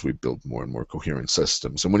 especially as we build more and more coherent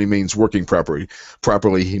systems. And when he means working properly,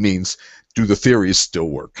 he means, do the theories still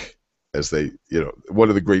work? As they, one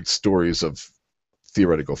of the great stories of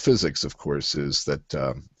theoretical physics, of course, is that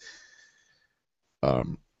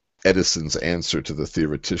Edison's answer to the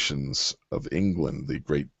theoreticians of England, the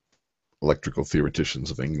great electrical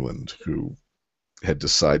theoreticians of England, who had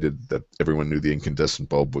decided that everyone knew the incandescent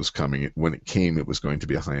bulb was coming. When it came, it was going to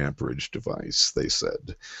be a high amperage device, they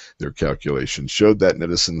said. Their calculations showed that, and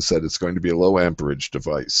Edison said it's going to be a low amperage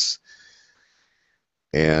device.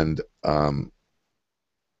 And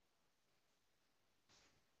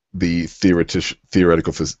the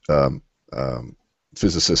theoretical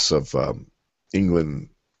physicists of England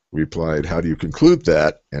replied, how do you conclude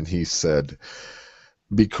that? And he said,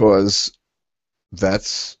 because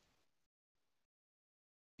that's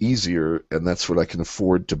easier, and that's what I can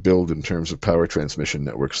afford to build in terms of power transmission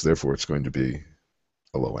networks, therefore it's going to be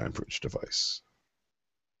a low amperage device.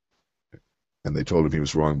 And they told him he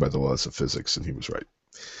was wrong by the laws of physics, and he was right.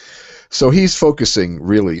 So he's focusing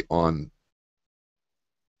really on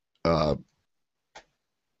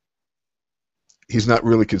he's not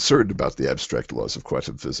really concerned about the abstract laws of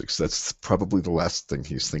quantum physics. That's probably the last thing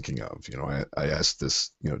he's thinking of. I asked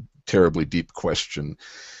this, terribly deep question,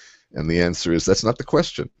 and the answer is that's not the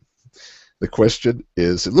question. The question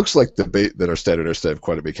is, it looks like that our standard of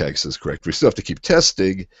quantum mechanics is correct. We still have to keep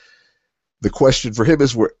testing. The question for him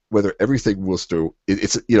is whether everything will still. He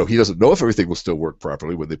doesn't know if everything will still work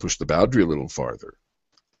properly when they push the boundary a little farther.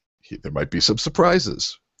 There might be some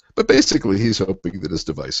surprises, but basically he's hoping that his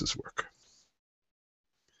devices work.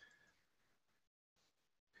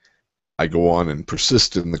 I go on and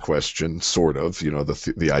persist in the question, sort of, you know,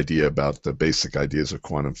 the idea about the basic ideas of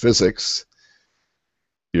quantum physics.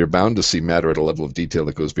 You're bound to see matter at a level of detail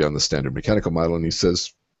that goes beyond the standard mechanical model. And he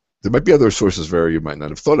says, there might be other sources of error you might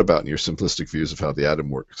not have thought about in your simplistic views of how the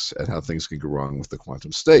atom works and how things can go wrong with the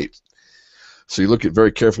quantum state. So you look at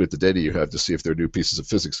very carefully at the data you have to see if there are new pieces of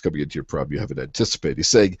physics coming into your problem you haven't anticipated. He's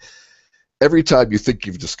saying, every time you think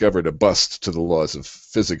you've discovered a bust to the laws of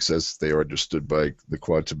physics as they are understood by the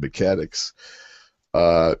quantum mechanics,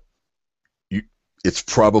 it's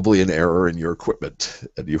probably an error in your equipment,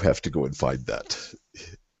 and you have to go and find that.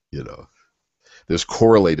 You know, there's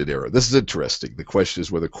correlated error. This is interesting. The question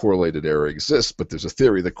is whether correlated error exists, but there's a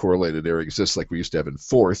theory that correlated error exists like we used to have in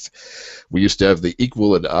fourth. We used to have the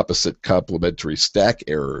equal and opposite complementary stack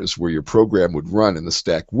errors where your program would run and the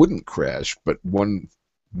stack wouldn't crash, but one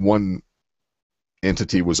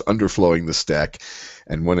entity was underflowing the stack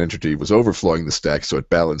and one entity was overflowing the stack, so it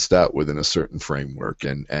balanced out within a certain framework,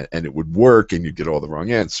 and it would work and you'd get all the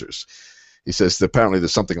wrong answers. He says that apparently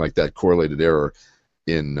there's something like that correlated error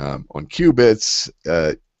in on qubits.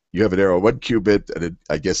 You have an error on one qubit, and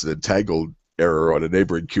I guess an entangled error on a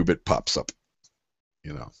neighboring qubit pops up.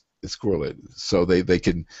 You know, it's correlated. So they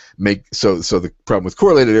can make so the problem with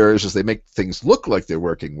correlated errors is they make things look like they're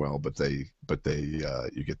working well, but they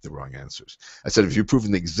you get the wrong answers. I said, if you've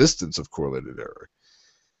proven the existence of correlated error,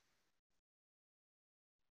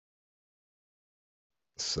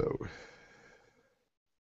 so.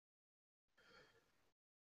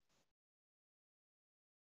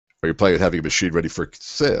 Are you planning on having a machine ready for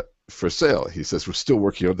sale? He says, we're still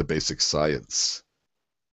working on the basic science.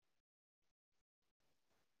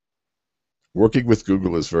 Working with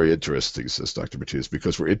Google is very interesting, says Dr. Martinez,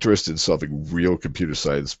 because we're interested in solving real computer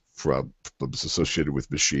science problems associated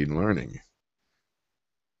with machine learning.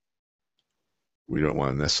 We don't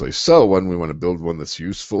want to necessarily sell one. We want to build one that's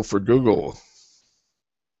useful for Google.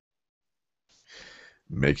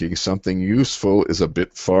 Making something useful is a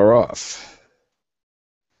bit far off.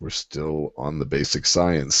 We're still on the basic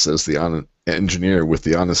science, says the engineer with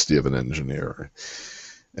the honesty of an engineer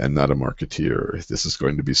and not a marketeer. This is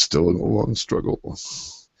going to be still a long struggle.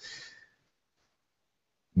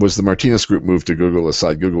 Was the Martinez group moved to Google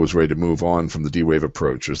aside Google was ready to move on from the D-Wave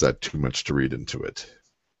approach, or is that too much to read into it?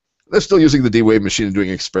 They're still using the D-Wave machine and doing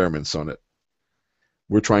experiments on it.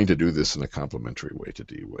 We're trying to do this in a complementary way to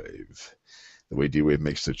D-Wave. The way D-Wave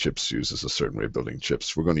makes the chips uses a certain way of building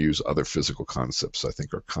chips. We're going to use other physical concepts I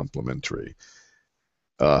think are complementary.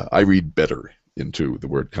 I read better into the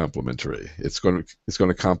word complementary. It's going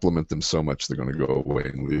to complement them so much they're going to go away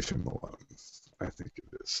and leave him alone. I think it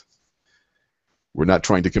is. We're not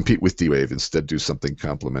trying to compete with D-Wave. Instead, do something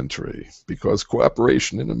complementary because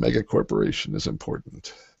cooperation in a mega corporation is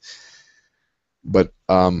important. But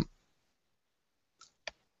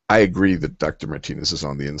I agree that Dr. Martinez is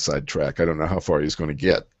on the inside track. I don't know how far he's going to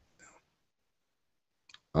get.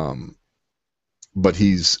 But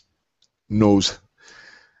he knows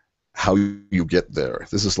how you get there.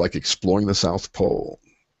 This is like exploring the South Pole.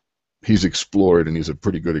 He's explored, and he's a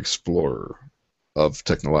pretty good explorer of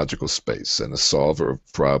technological space and a solver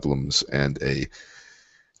of problems and a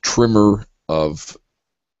trimmer of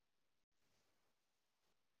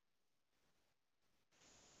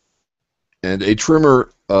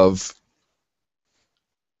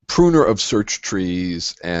pruner of search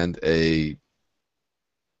trees and a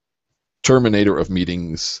terminator of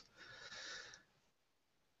meetings,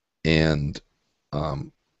 and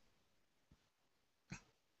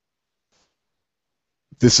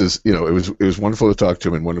this is, you know, it was wonderful to talk to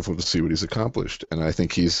him and wonderful to see what he's accomplished, and I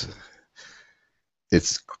think it's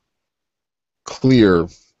clear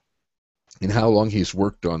in how long he's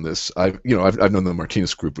worked on this. I've known the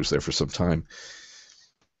Martinez group was there for some time.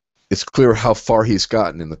 It's clear how far he's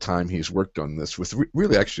gotten in the time he's worked on this with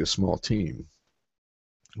really actually a small team,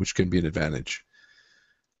 which can be an advantage.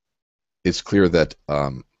 It's clear that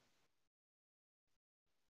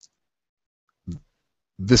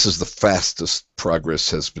this is the fastest progress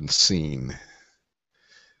has been seen,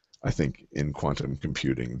 I think, in quantum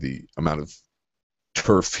computing. The amount of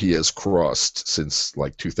turf he has crossed since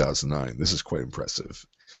like 2009. This is quite impressive.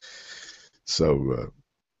 So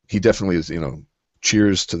he definitely is, you know,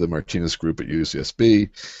 cheers to the Martinez group at UCSB.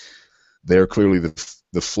 They're clearly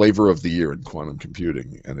the flavor of the year in quantum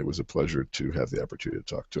computing, and it was a pleasure to have the opportunity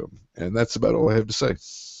to talk to him. And that's about all I have to say.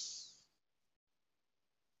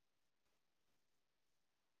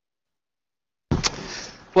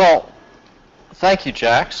 Well, thank you,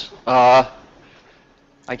 Jax. I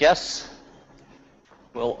guess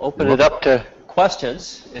we'll open it up to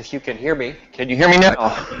questions, if you can hear me. Can you hear me now?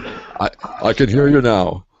 I can hear you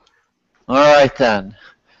now. All right, then.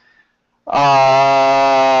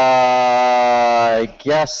 I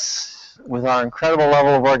guess with our incredible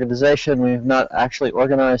level of organization, we've not actually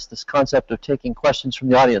organized this concept of taking questions from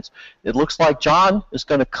the audience. It looks like John is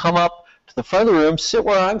going to come up to the front of the room, sit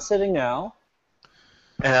where I'm sitting now,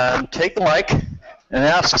 and take the mic and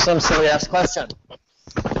ask some silly-ass question.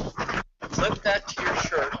 Clip that to your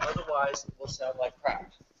shirt, otherwise it will sound like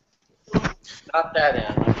crap. Not that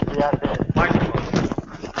end. That end.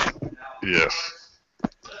 Microphone. Yes.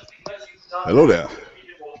 Hello there.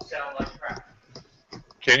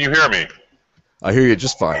 Can you hear me? I hear you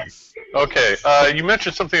just fine. Okay. You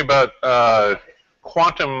mentioned something about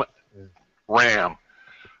quantum RAM.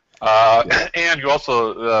 And you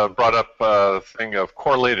also brought up a thing of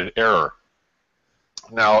correlated error.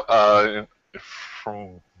 Now,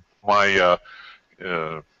 from my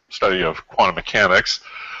study of quantum mechanics,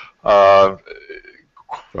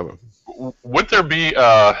 would there be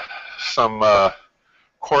some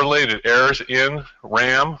correlated errors in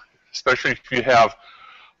RAM, especially if you have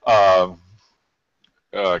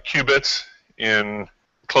qubits in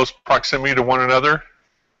close proximity to one another?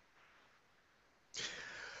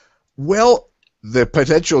 Well, the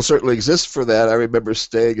potential certainly exists for that. I remember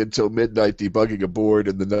staying until midnight debugging a board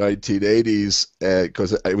in the 1980s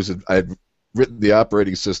because I had written the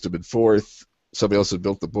operating system in Forth. Somebody else had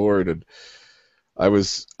built the board, and I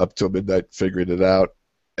was up till midnight figuring it out.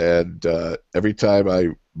 And every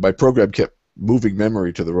time my program kept moving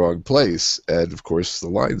memory to the wrong place, and of course the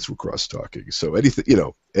lines were cross-talking. So anything,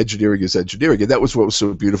 engineering is engineering, and that was what was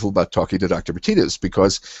so beautiful about talking to Dr. Martinez,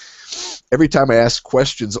 because every time I asked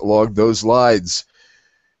questions along those lines,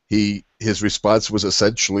 his response was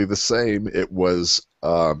essentially the same. It was,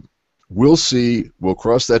 we'll see, we'll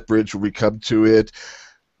cross that bridge when we come to it.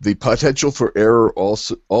 The potential for error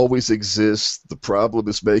also always exists. The problem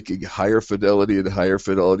is making higher fidelity and higher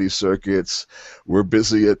fidelity circuits. We're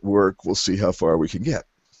busy at work. We'll see how far we can get.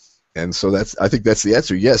 And so I think that's the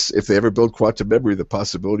answer. Yes, if they ever build quantum memory, the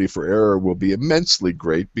possibility for error will be immensely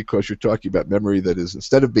great, because you're talking about memory that is,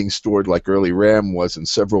 instead of being stored like early RAM was in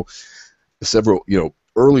several,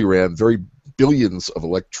 early RAM, very billions of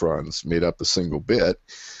electrons made up a single bit.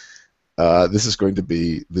 This is going to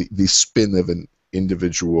be the spin of an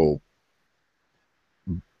individual.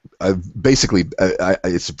 Basically,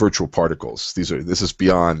 it's virtual particles. This is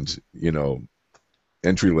beyond,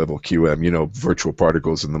 entry-level QM, virtual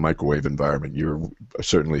particles in the microwave environment. You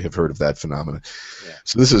certainly have heard of that phenomenon. Yeah.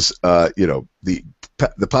 So this is, the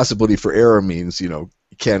possibility for error means,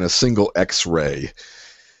 can a single X-ray,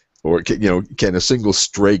 or can a single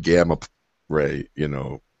stray gamma ray,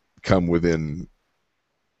 come within,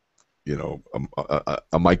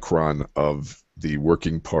 a micron of the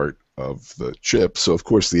working part of the chip. So of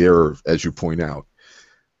course the error, as you point out,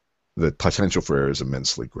 the potential for error is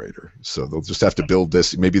immensely greater. So they'll just have to build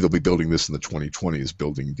this. Maybe they'll be building this in the 2020s,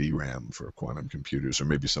 building DRAM for quantum computers, or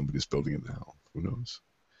maybe somebody's building it now. Who knows?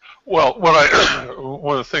 Well, one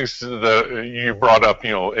of the things that you brought up,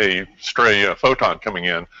 a stray photon coming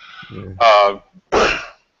in. Yeah.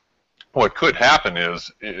 What could happen is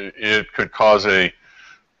it could cause a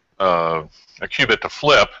qubit to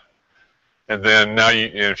flip, and then now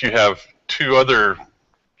if you have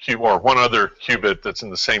one other qubit that's in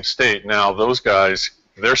the same state, now those guys,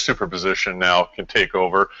 their superposition now can take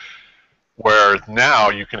over, where now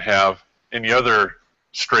you can have any other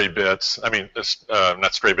stray bits,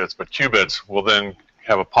 not stray bits, but qubits, will then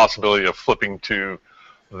have a possibility of flipping to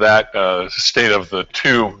that state of the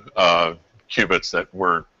two qubits that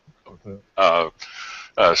were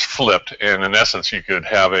flipped, and in essence you could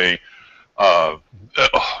have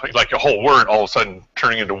like a whole word all of a sudden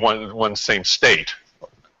turning into one same state.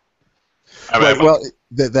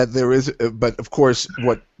 That there is, but of course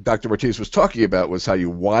what Dr. Martinez was talking about was how you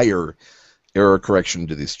wire error correction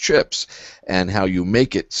to these chips, and how you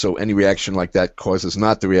make it so any reaction like that causes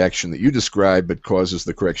not the reaction that you described, but causes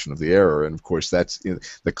the correction of the error. And of course that's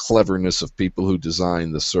the cleverness of people who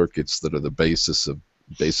design the circuits that are the basis of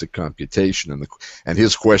basic computation, and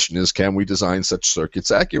his question is, can we design such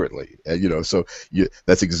circuits accurately? And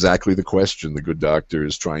that's exactly the question the good doctor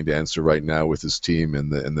is trying to answer right now with his team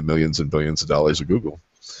and the millions and billions of dollars of Google.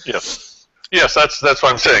 Yes, that's what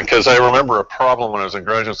I'm saying, because I remember a problem when I was in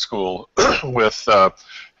graduate school with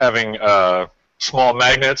having small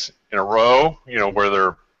magnets in a row, where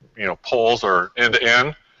their poles are end to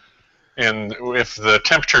end, and if the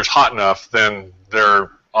temperature is hot enough, then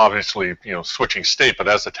they're obviously, switching state, but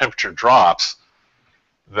as the temperature drops,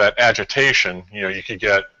 that agitation, you could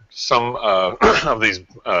get some of these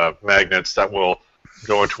magnets that will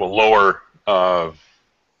go into a lower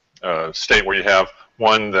state, where you have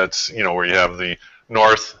one that's, where you have the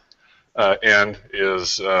north end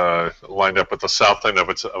is lined up with the south end of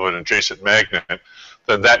an adjacent magnet,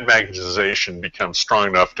 then that magnetization becomes strong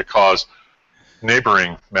enough to cause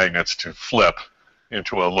neighboring magnets to flip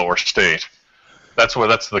into a lower state. That's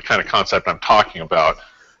the kind of concept I'm talking about.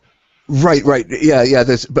 Right. Yeah.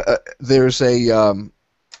 There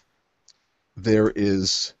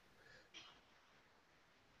is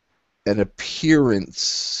an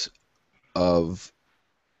appearance of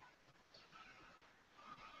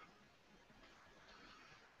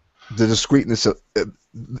the discreteness of.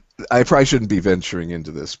 I probably shouldn't be venturing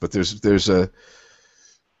into this, but there's a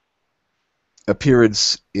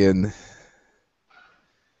appearance in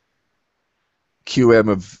QM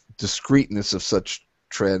of discreteness of such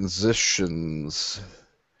transitions.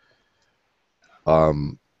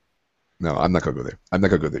 No, I'm not gonna go there.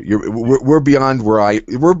 We're beyond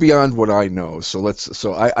we're beyond what I know.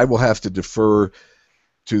 So I will have to defer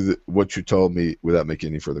to what you told me without making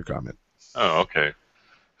any further comment. Oh, okay.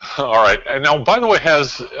 All right. And now, by the way,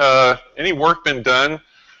 has any work been done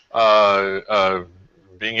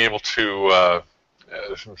being able to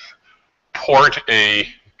port a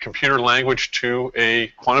computer language to a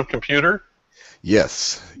quantum computer?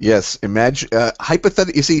 Yes. Imagine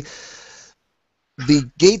hypothetically. You see, the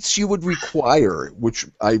gates you would require, which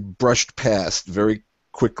I brushed past very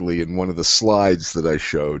quickly in one of the slides that I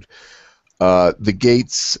showed, the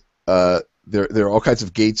gates. There are all kinds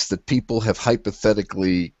of gates that people have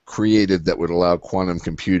hypothetically created that would allow quantum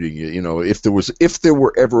computing. You know, if there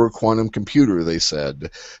were ever a quantum computer, they said,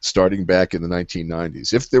 starting back in the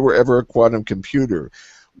 1990s, if there were ever a quantum computer,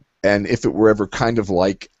 and if it were ever kind of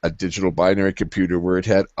like a digital binary computer where it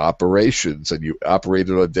had operations and you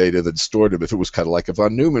operated on data that stored them, if it was kind of like a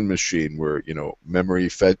von Neumann machine where, memory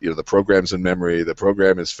fed, the program's in memory, the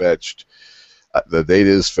program is fetched, the data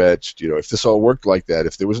is fetched, if this all worked like that,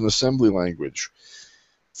 if there was an assembly language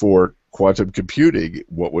for quantum computing,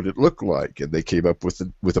 what would it look like? And they came up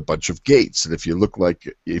with a bunch of gates. And if you look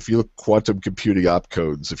quantum computing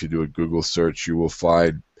opcodes, if you do a Google search, you will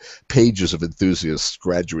find pages of enthusiasts,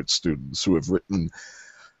 graduate students who have written,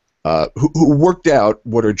 who worked out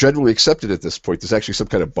what are generally accepted at this point. There's actually some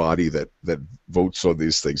kind of body that votes on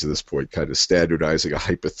these things at this point, kind of standardizing a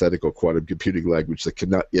hypothetical quantum computing language that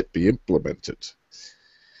cannot yet be implemented.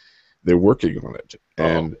 They're working on it,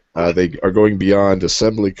 and they are going beyond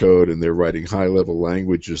assembly code, and they're writing high-level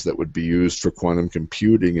languages that would be used for quantum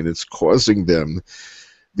computing, and it's causing them,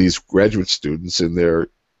 these graduate students, in their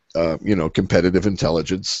competitive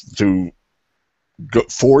intelligence, to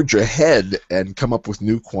forge ahead and come up with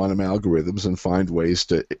new quantum algorithms and find ways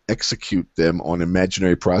to execute them on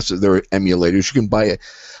imaginary process. There are emulators you can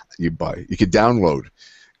you can download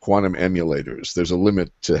quantum emulators. There's a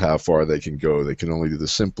limit to how far they can go. They can only do the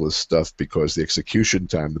simplest stuff because the execution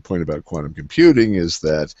time, the point about quantum computing is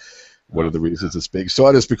that one of the reasons it's being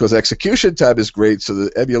sought is because execution time is great, so the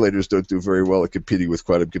emulators don't do very well at competing with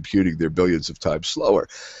quantum computing. They're billions of times slower.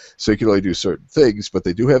 So you can only do certain things, but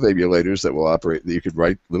they do have emulators that will operate, that you can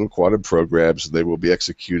write little quantum programs, and they will be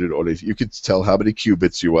executed on. You can tell how many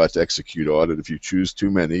qubits you want to execute on, and if you choose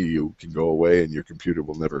too many, you can go away and your computer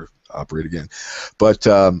will never operate again. But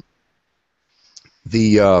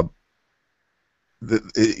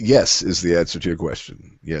yes is the answer to your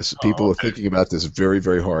question. Yes, people are thinking about this very,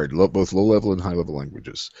 very hard, both low-level and high-level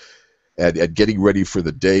languages, and getting ready for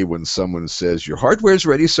the day when someone says, "Your hardware's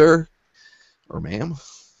ready, sir," or "ma'am."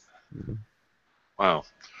 Wow.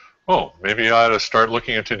 Oh, maybe I ought to start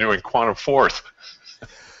looking into doing quantum fourth.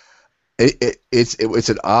 It's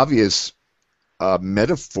an obvious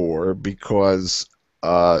metaphor because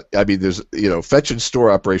there's fetch and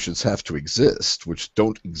store operations have to exist, which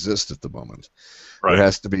don't exist at the moment. Right. There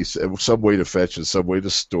has to be some way to fetch and some way to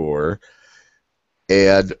store,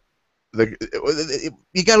 and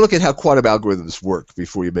you got to look at how quantum algorithms work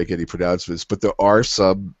before you make any pronouncements. But there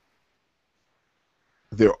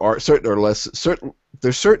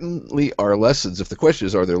certainly are lessons. If the question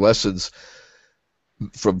is, are there lessons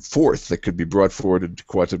from fourth that could be brought forward into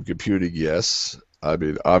quantum computing? Yes. I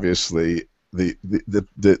mean, obviously,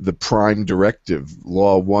 the prime directive,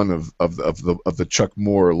 law one of the Chuck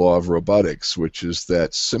Moore law of robotics, which is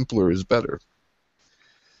that simpler is better.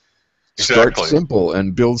 Exactly. Start simple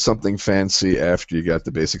and build something fancy after you got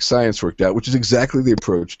the basic science worked out, which is exactly the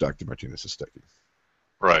approach Dr. Martinez is taking.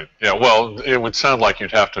 Right. Yeah. Well, it would sound like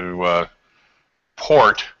you'd have to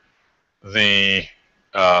port the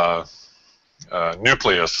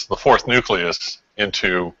nucleus, the fourth nucleus,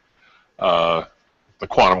 into the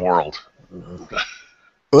quantum world.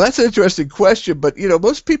 Well, that's an interesting question, but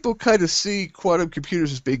most people kind of see quantum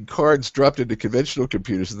computers as being cards dropped into conventional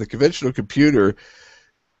computers, and the conventional computer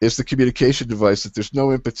is the communication device, that there's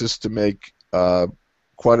no impetus to make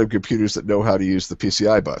quantum computers that know how to use the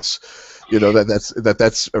PCI bus. You know,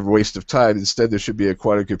 that's a waste of time. Instead, there should be a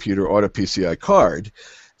quantum computer on a PCI card,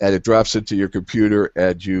 and it drops into your computer,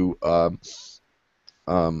 and you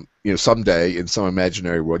you know, someday in some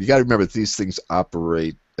imaginary world, you got to remember that these things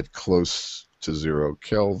operate at close to 0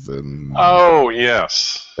 Kelvin. Oh,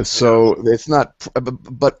 yes. So it's not,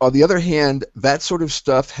 but on the other hand, that sort of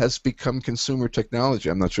stuff has become consumer technology.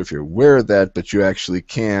 I'm not sure if you're aware of that, but you actually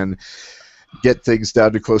can get things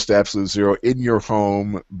down to close to absolute zero in your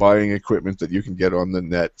home, buying equipment that you can get on the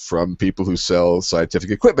net from people who sell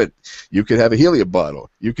scientific equipment. You could have a helium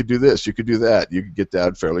bottle. You could do this. You could do that. You could get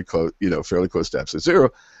down fairly close, you know, fairly close to absolute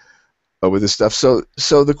zero with this stuff. So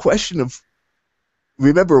the question of,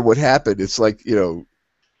 remember what happened. It's like, you know,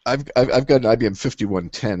 I've got an IBM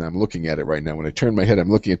 5110. I'm looking at it right now. When I turn my head,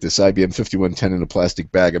 I'm looking at this IBM 5110 in a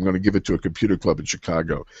plastic bag. I'm going to give it to a computer club in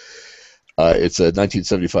Chicago. It's a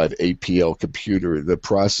 1975 APL computer. The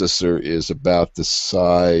processor is about the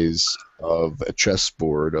size of a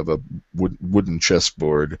chessboard, of a wooden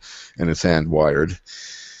chessboard, and it's hand-wired.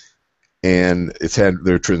 And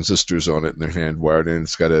there are transistors on it, and they're hand-wired, and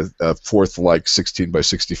it's got a Forth-like 16 by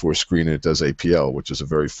 64 screen, and it does APL, which is a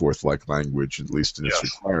very Forth-like language, at least in its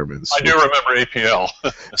requirements. I do remember APL.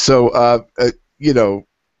 So, you know,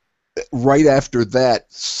 right after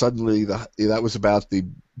that, suddenly that was about the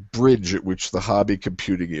bridge at which the hobby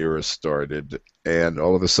computing era started, and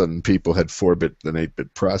all of a sudden people had 4-bit and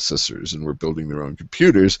 8-bit processors and were building their own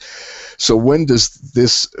computers. So when does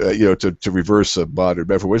this, you know, to reverse a modern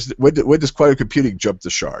metaphor, when does quantum computing jump the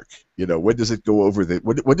shark? You know, when does it go over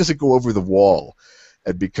when does it go over the wall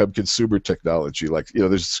and become consumer technology? Like, you know,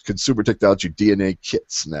 there's consumer technology DNA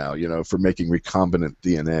kits now, you know, for making recombinant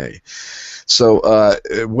DNA. So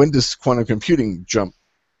when does quantum computing jump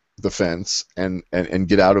the fence and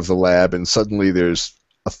get out of the lab, and suddenly there's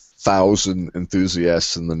 1,000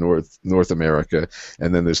 enthusiasts in the North America,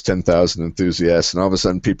 and then there's 10,000 enthusiasts, and all of a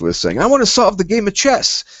sudden people are saying, I want to solve the game of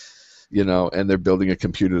chess, you know, and they're building a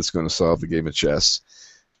computer that's going to solve the game of chess.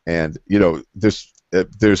 And, you know,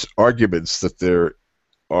 there's arguments that there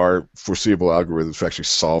are foreseeable algorithms for actually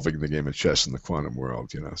solving the game of chess in the quantum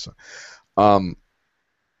world, you know. So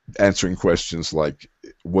answering questions like,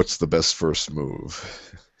 what's the best first move?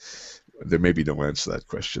 There may be no answer to that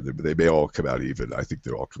question. They may all come out even. I think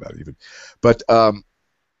they'll all come out even. But I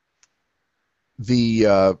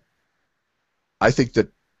think that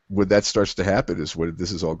when that starts to happen is when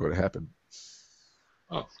this is all going to happen.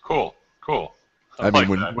 Oh, cool, cool. I mean,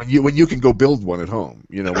 when you can go build one at home,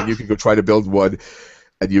 you know, when you can go try to build one,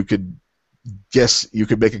 and you can guess, you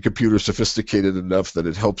can make a computer sophisticated enough that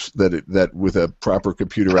it helps, that with a proper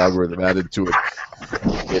computer algorithm added to it,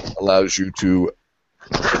 it allows you to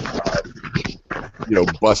you know,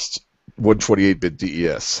 bust 128-bit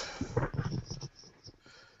DES,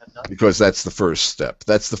 because that's the first step.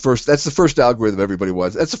 That's the first algorithm everybody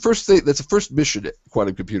wants. That's the first thing. That's the first mission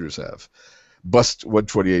quantum computers have. Bust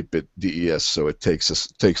 128-bit DES, so it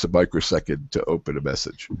takes a microsecond to open a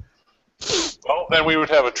message. Well, then we would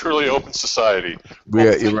have a truly open society.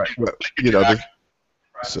 You're right. Well, you know,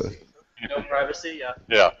 so. No privacy, yeah.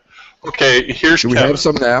 Yeah. Okay, here's Do we have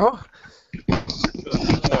some now?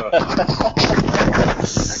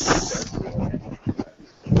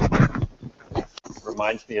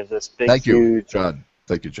 Reminds me of this big, Thank you, huge. John.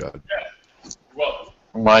 Thank you, John. You're welcome.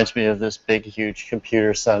 Reminds me of this big, huge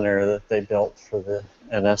computer center that they built for the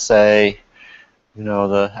NSA. You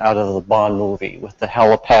know, out of the Bond movie with the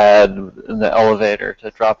helipad and the elevator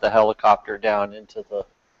to drop the helicopter down into the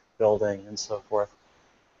building and so forth.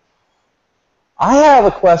 I have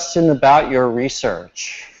a question about your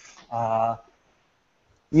research.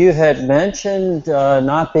 You had mentioned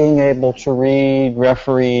not being able to read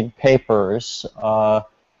refereed papers.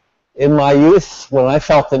 In my youth, when I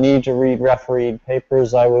felt the need to read refereed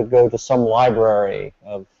papers, I would go to some library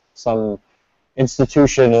of some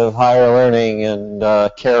institution of higher learning and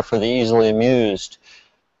care for the easily amused.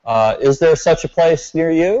 Is there such a place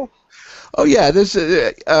near you? Oh yeah, there's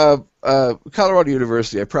Colorado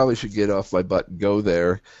University. I probably should get off my butt and go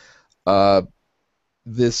there.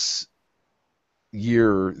 This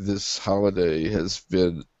year, this holiday has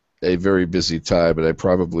been a very busy time, and I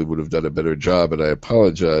probably would have done a better job, and I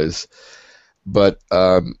apologize. But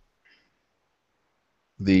I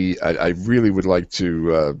really would like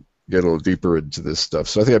to get a little deeper into this stuff.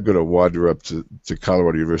 So I think I'm going to wander up to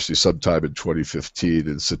Colorado University sometime in 2015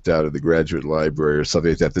 and sit down in the graduate library or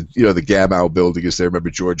something like that. The Gamow building is there. Remember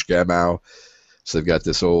George Gamow? So they've got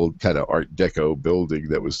this old kind of Art Deco building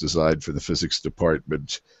that was designed for the physics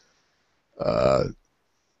department.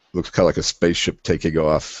 looks kind of like a spaceship taking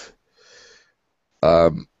off.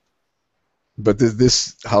 But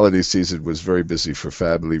this holiday season was very busy for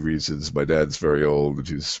family reasons. My dad's very old and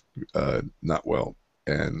he's not well,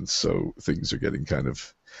 and so things are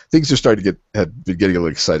starting to have been getting a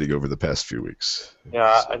little exciting over the past few weeks.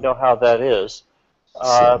 Yeah, I know how that is.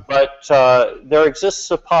 So- But there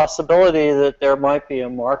exists a possibility that there might be a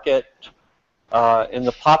market in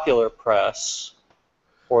the popular press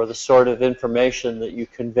for the sort of information that you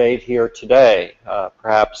conveyed here today,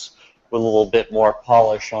 perhaps with a little bit more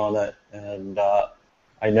polish on it. And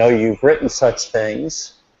I know you've written such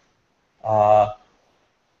things. You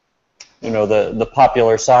know, the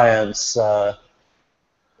popular science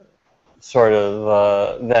sort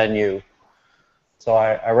of venue. So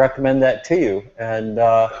I recommend that to you. And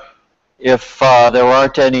if there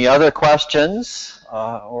aren't any other questions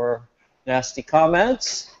or nasty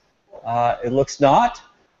comments, it looks not.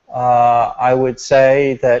 I would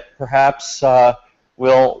say that perhaps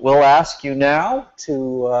we'll ask you now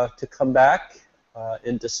to come back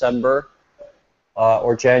in December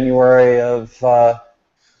or January of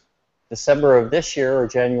this year or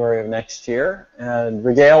January of next year, and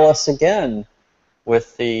regale us again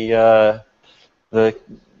with the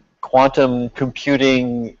quantum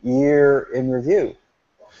computing year in review.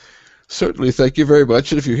 Certainly, thank you very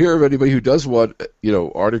much. And if you hear of anybody who does want,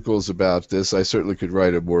 articles about this, I certainly could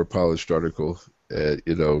write a more polished article,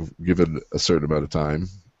 given a certain amount of time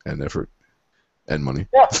and effort and money.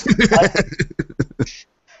 Yeah,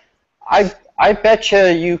 I bet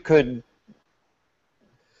you could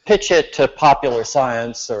pitch it to Popular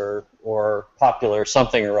Science or Popular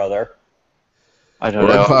something or other. I don't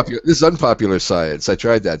know. This is unpopular science. I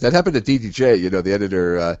tried that. That happened at DDJ. The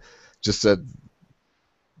editor just said,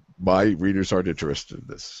 my readers aren't interested in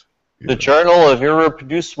this. The Journal of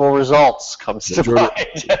Irreproducible Results comes to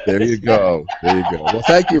mind. There you go. There you go. Well,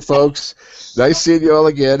 thank you, folks. Nice seeing you all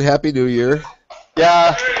again. Happy New Year.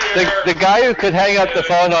 Yeah, the guy who could hang up the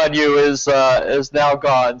phone on you is now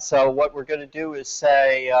gone. So what we're going to do is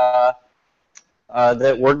say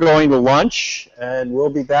that we're going to lunch, and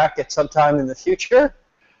we'll be back at some time in the future.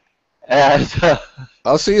 And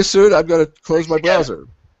I'll see you soon. I'm going to close my browser.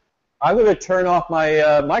 I'm going to turn off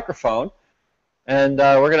my microphone, and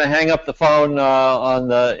we're going to hang up the phone on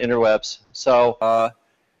the interwebs. So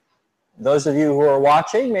those of you who are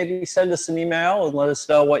watching, maybe send us an email and let us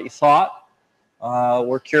know what you thought.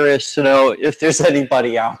 We're curious to know if there's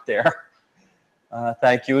anybody out there.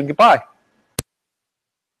 Thank you and goodbye.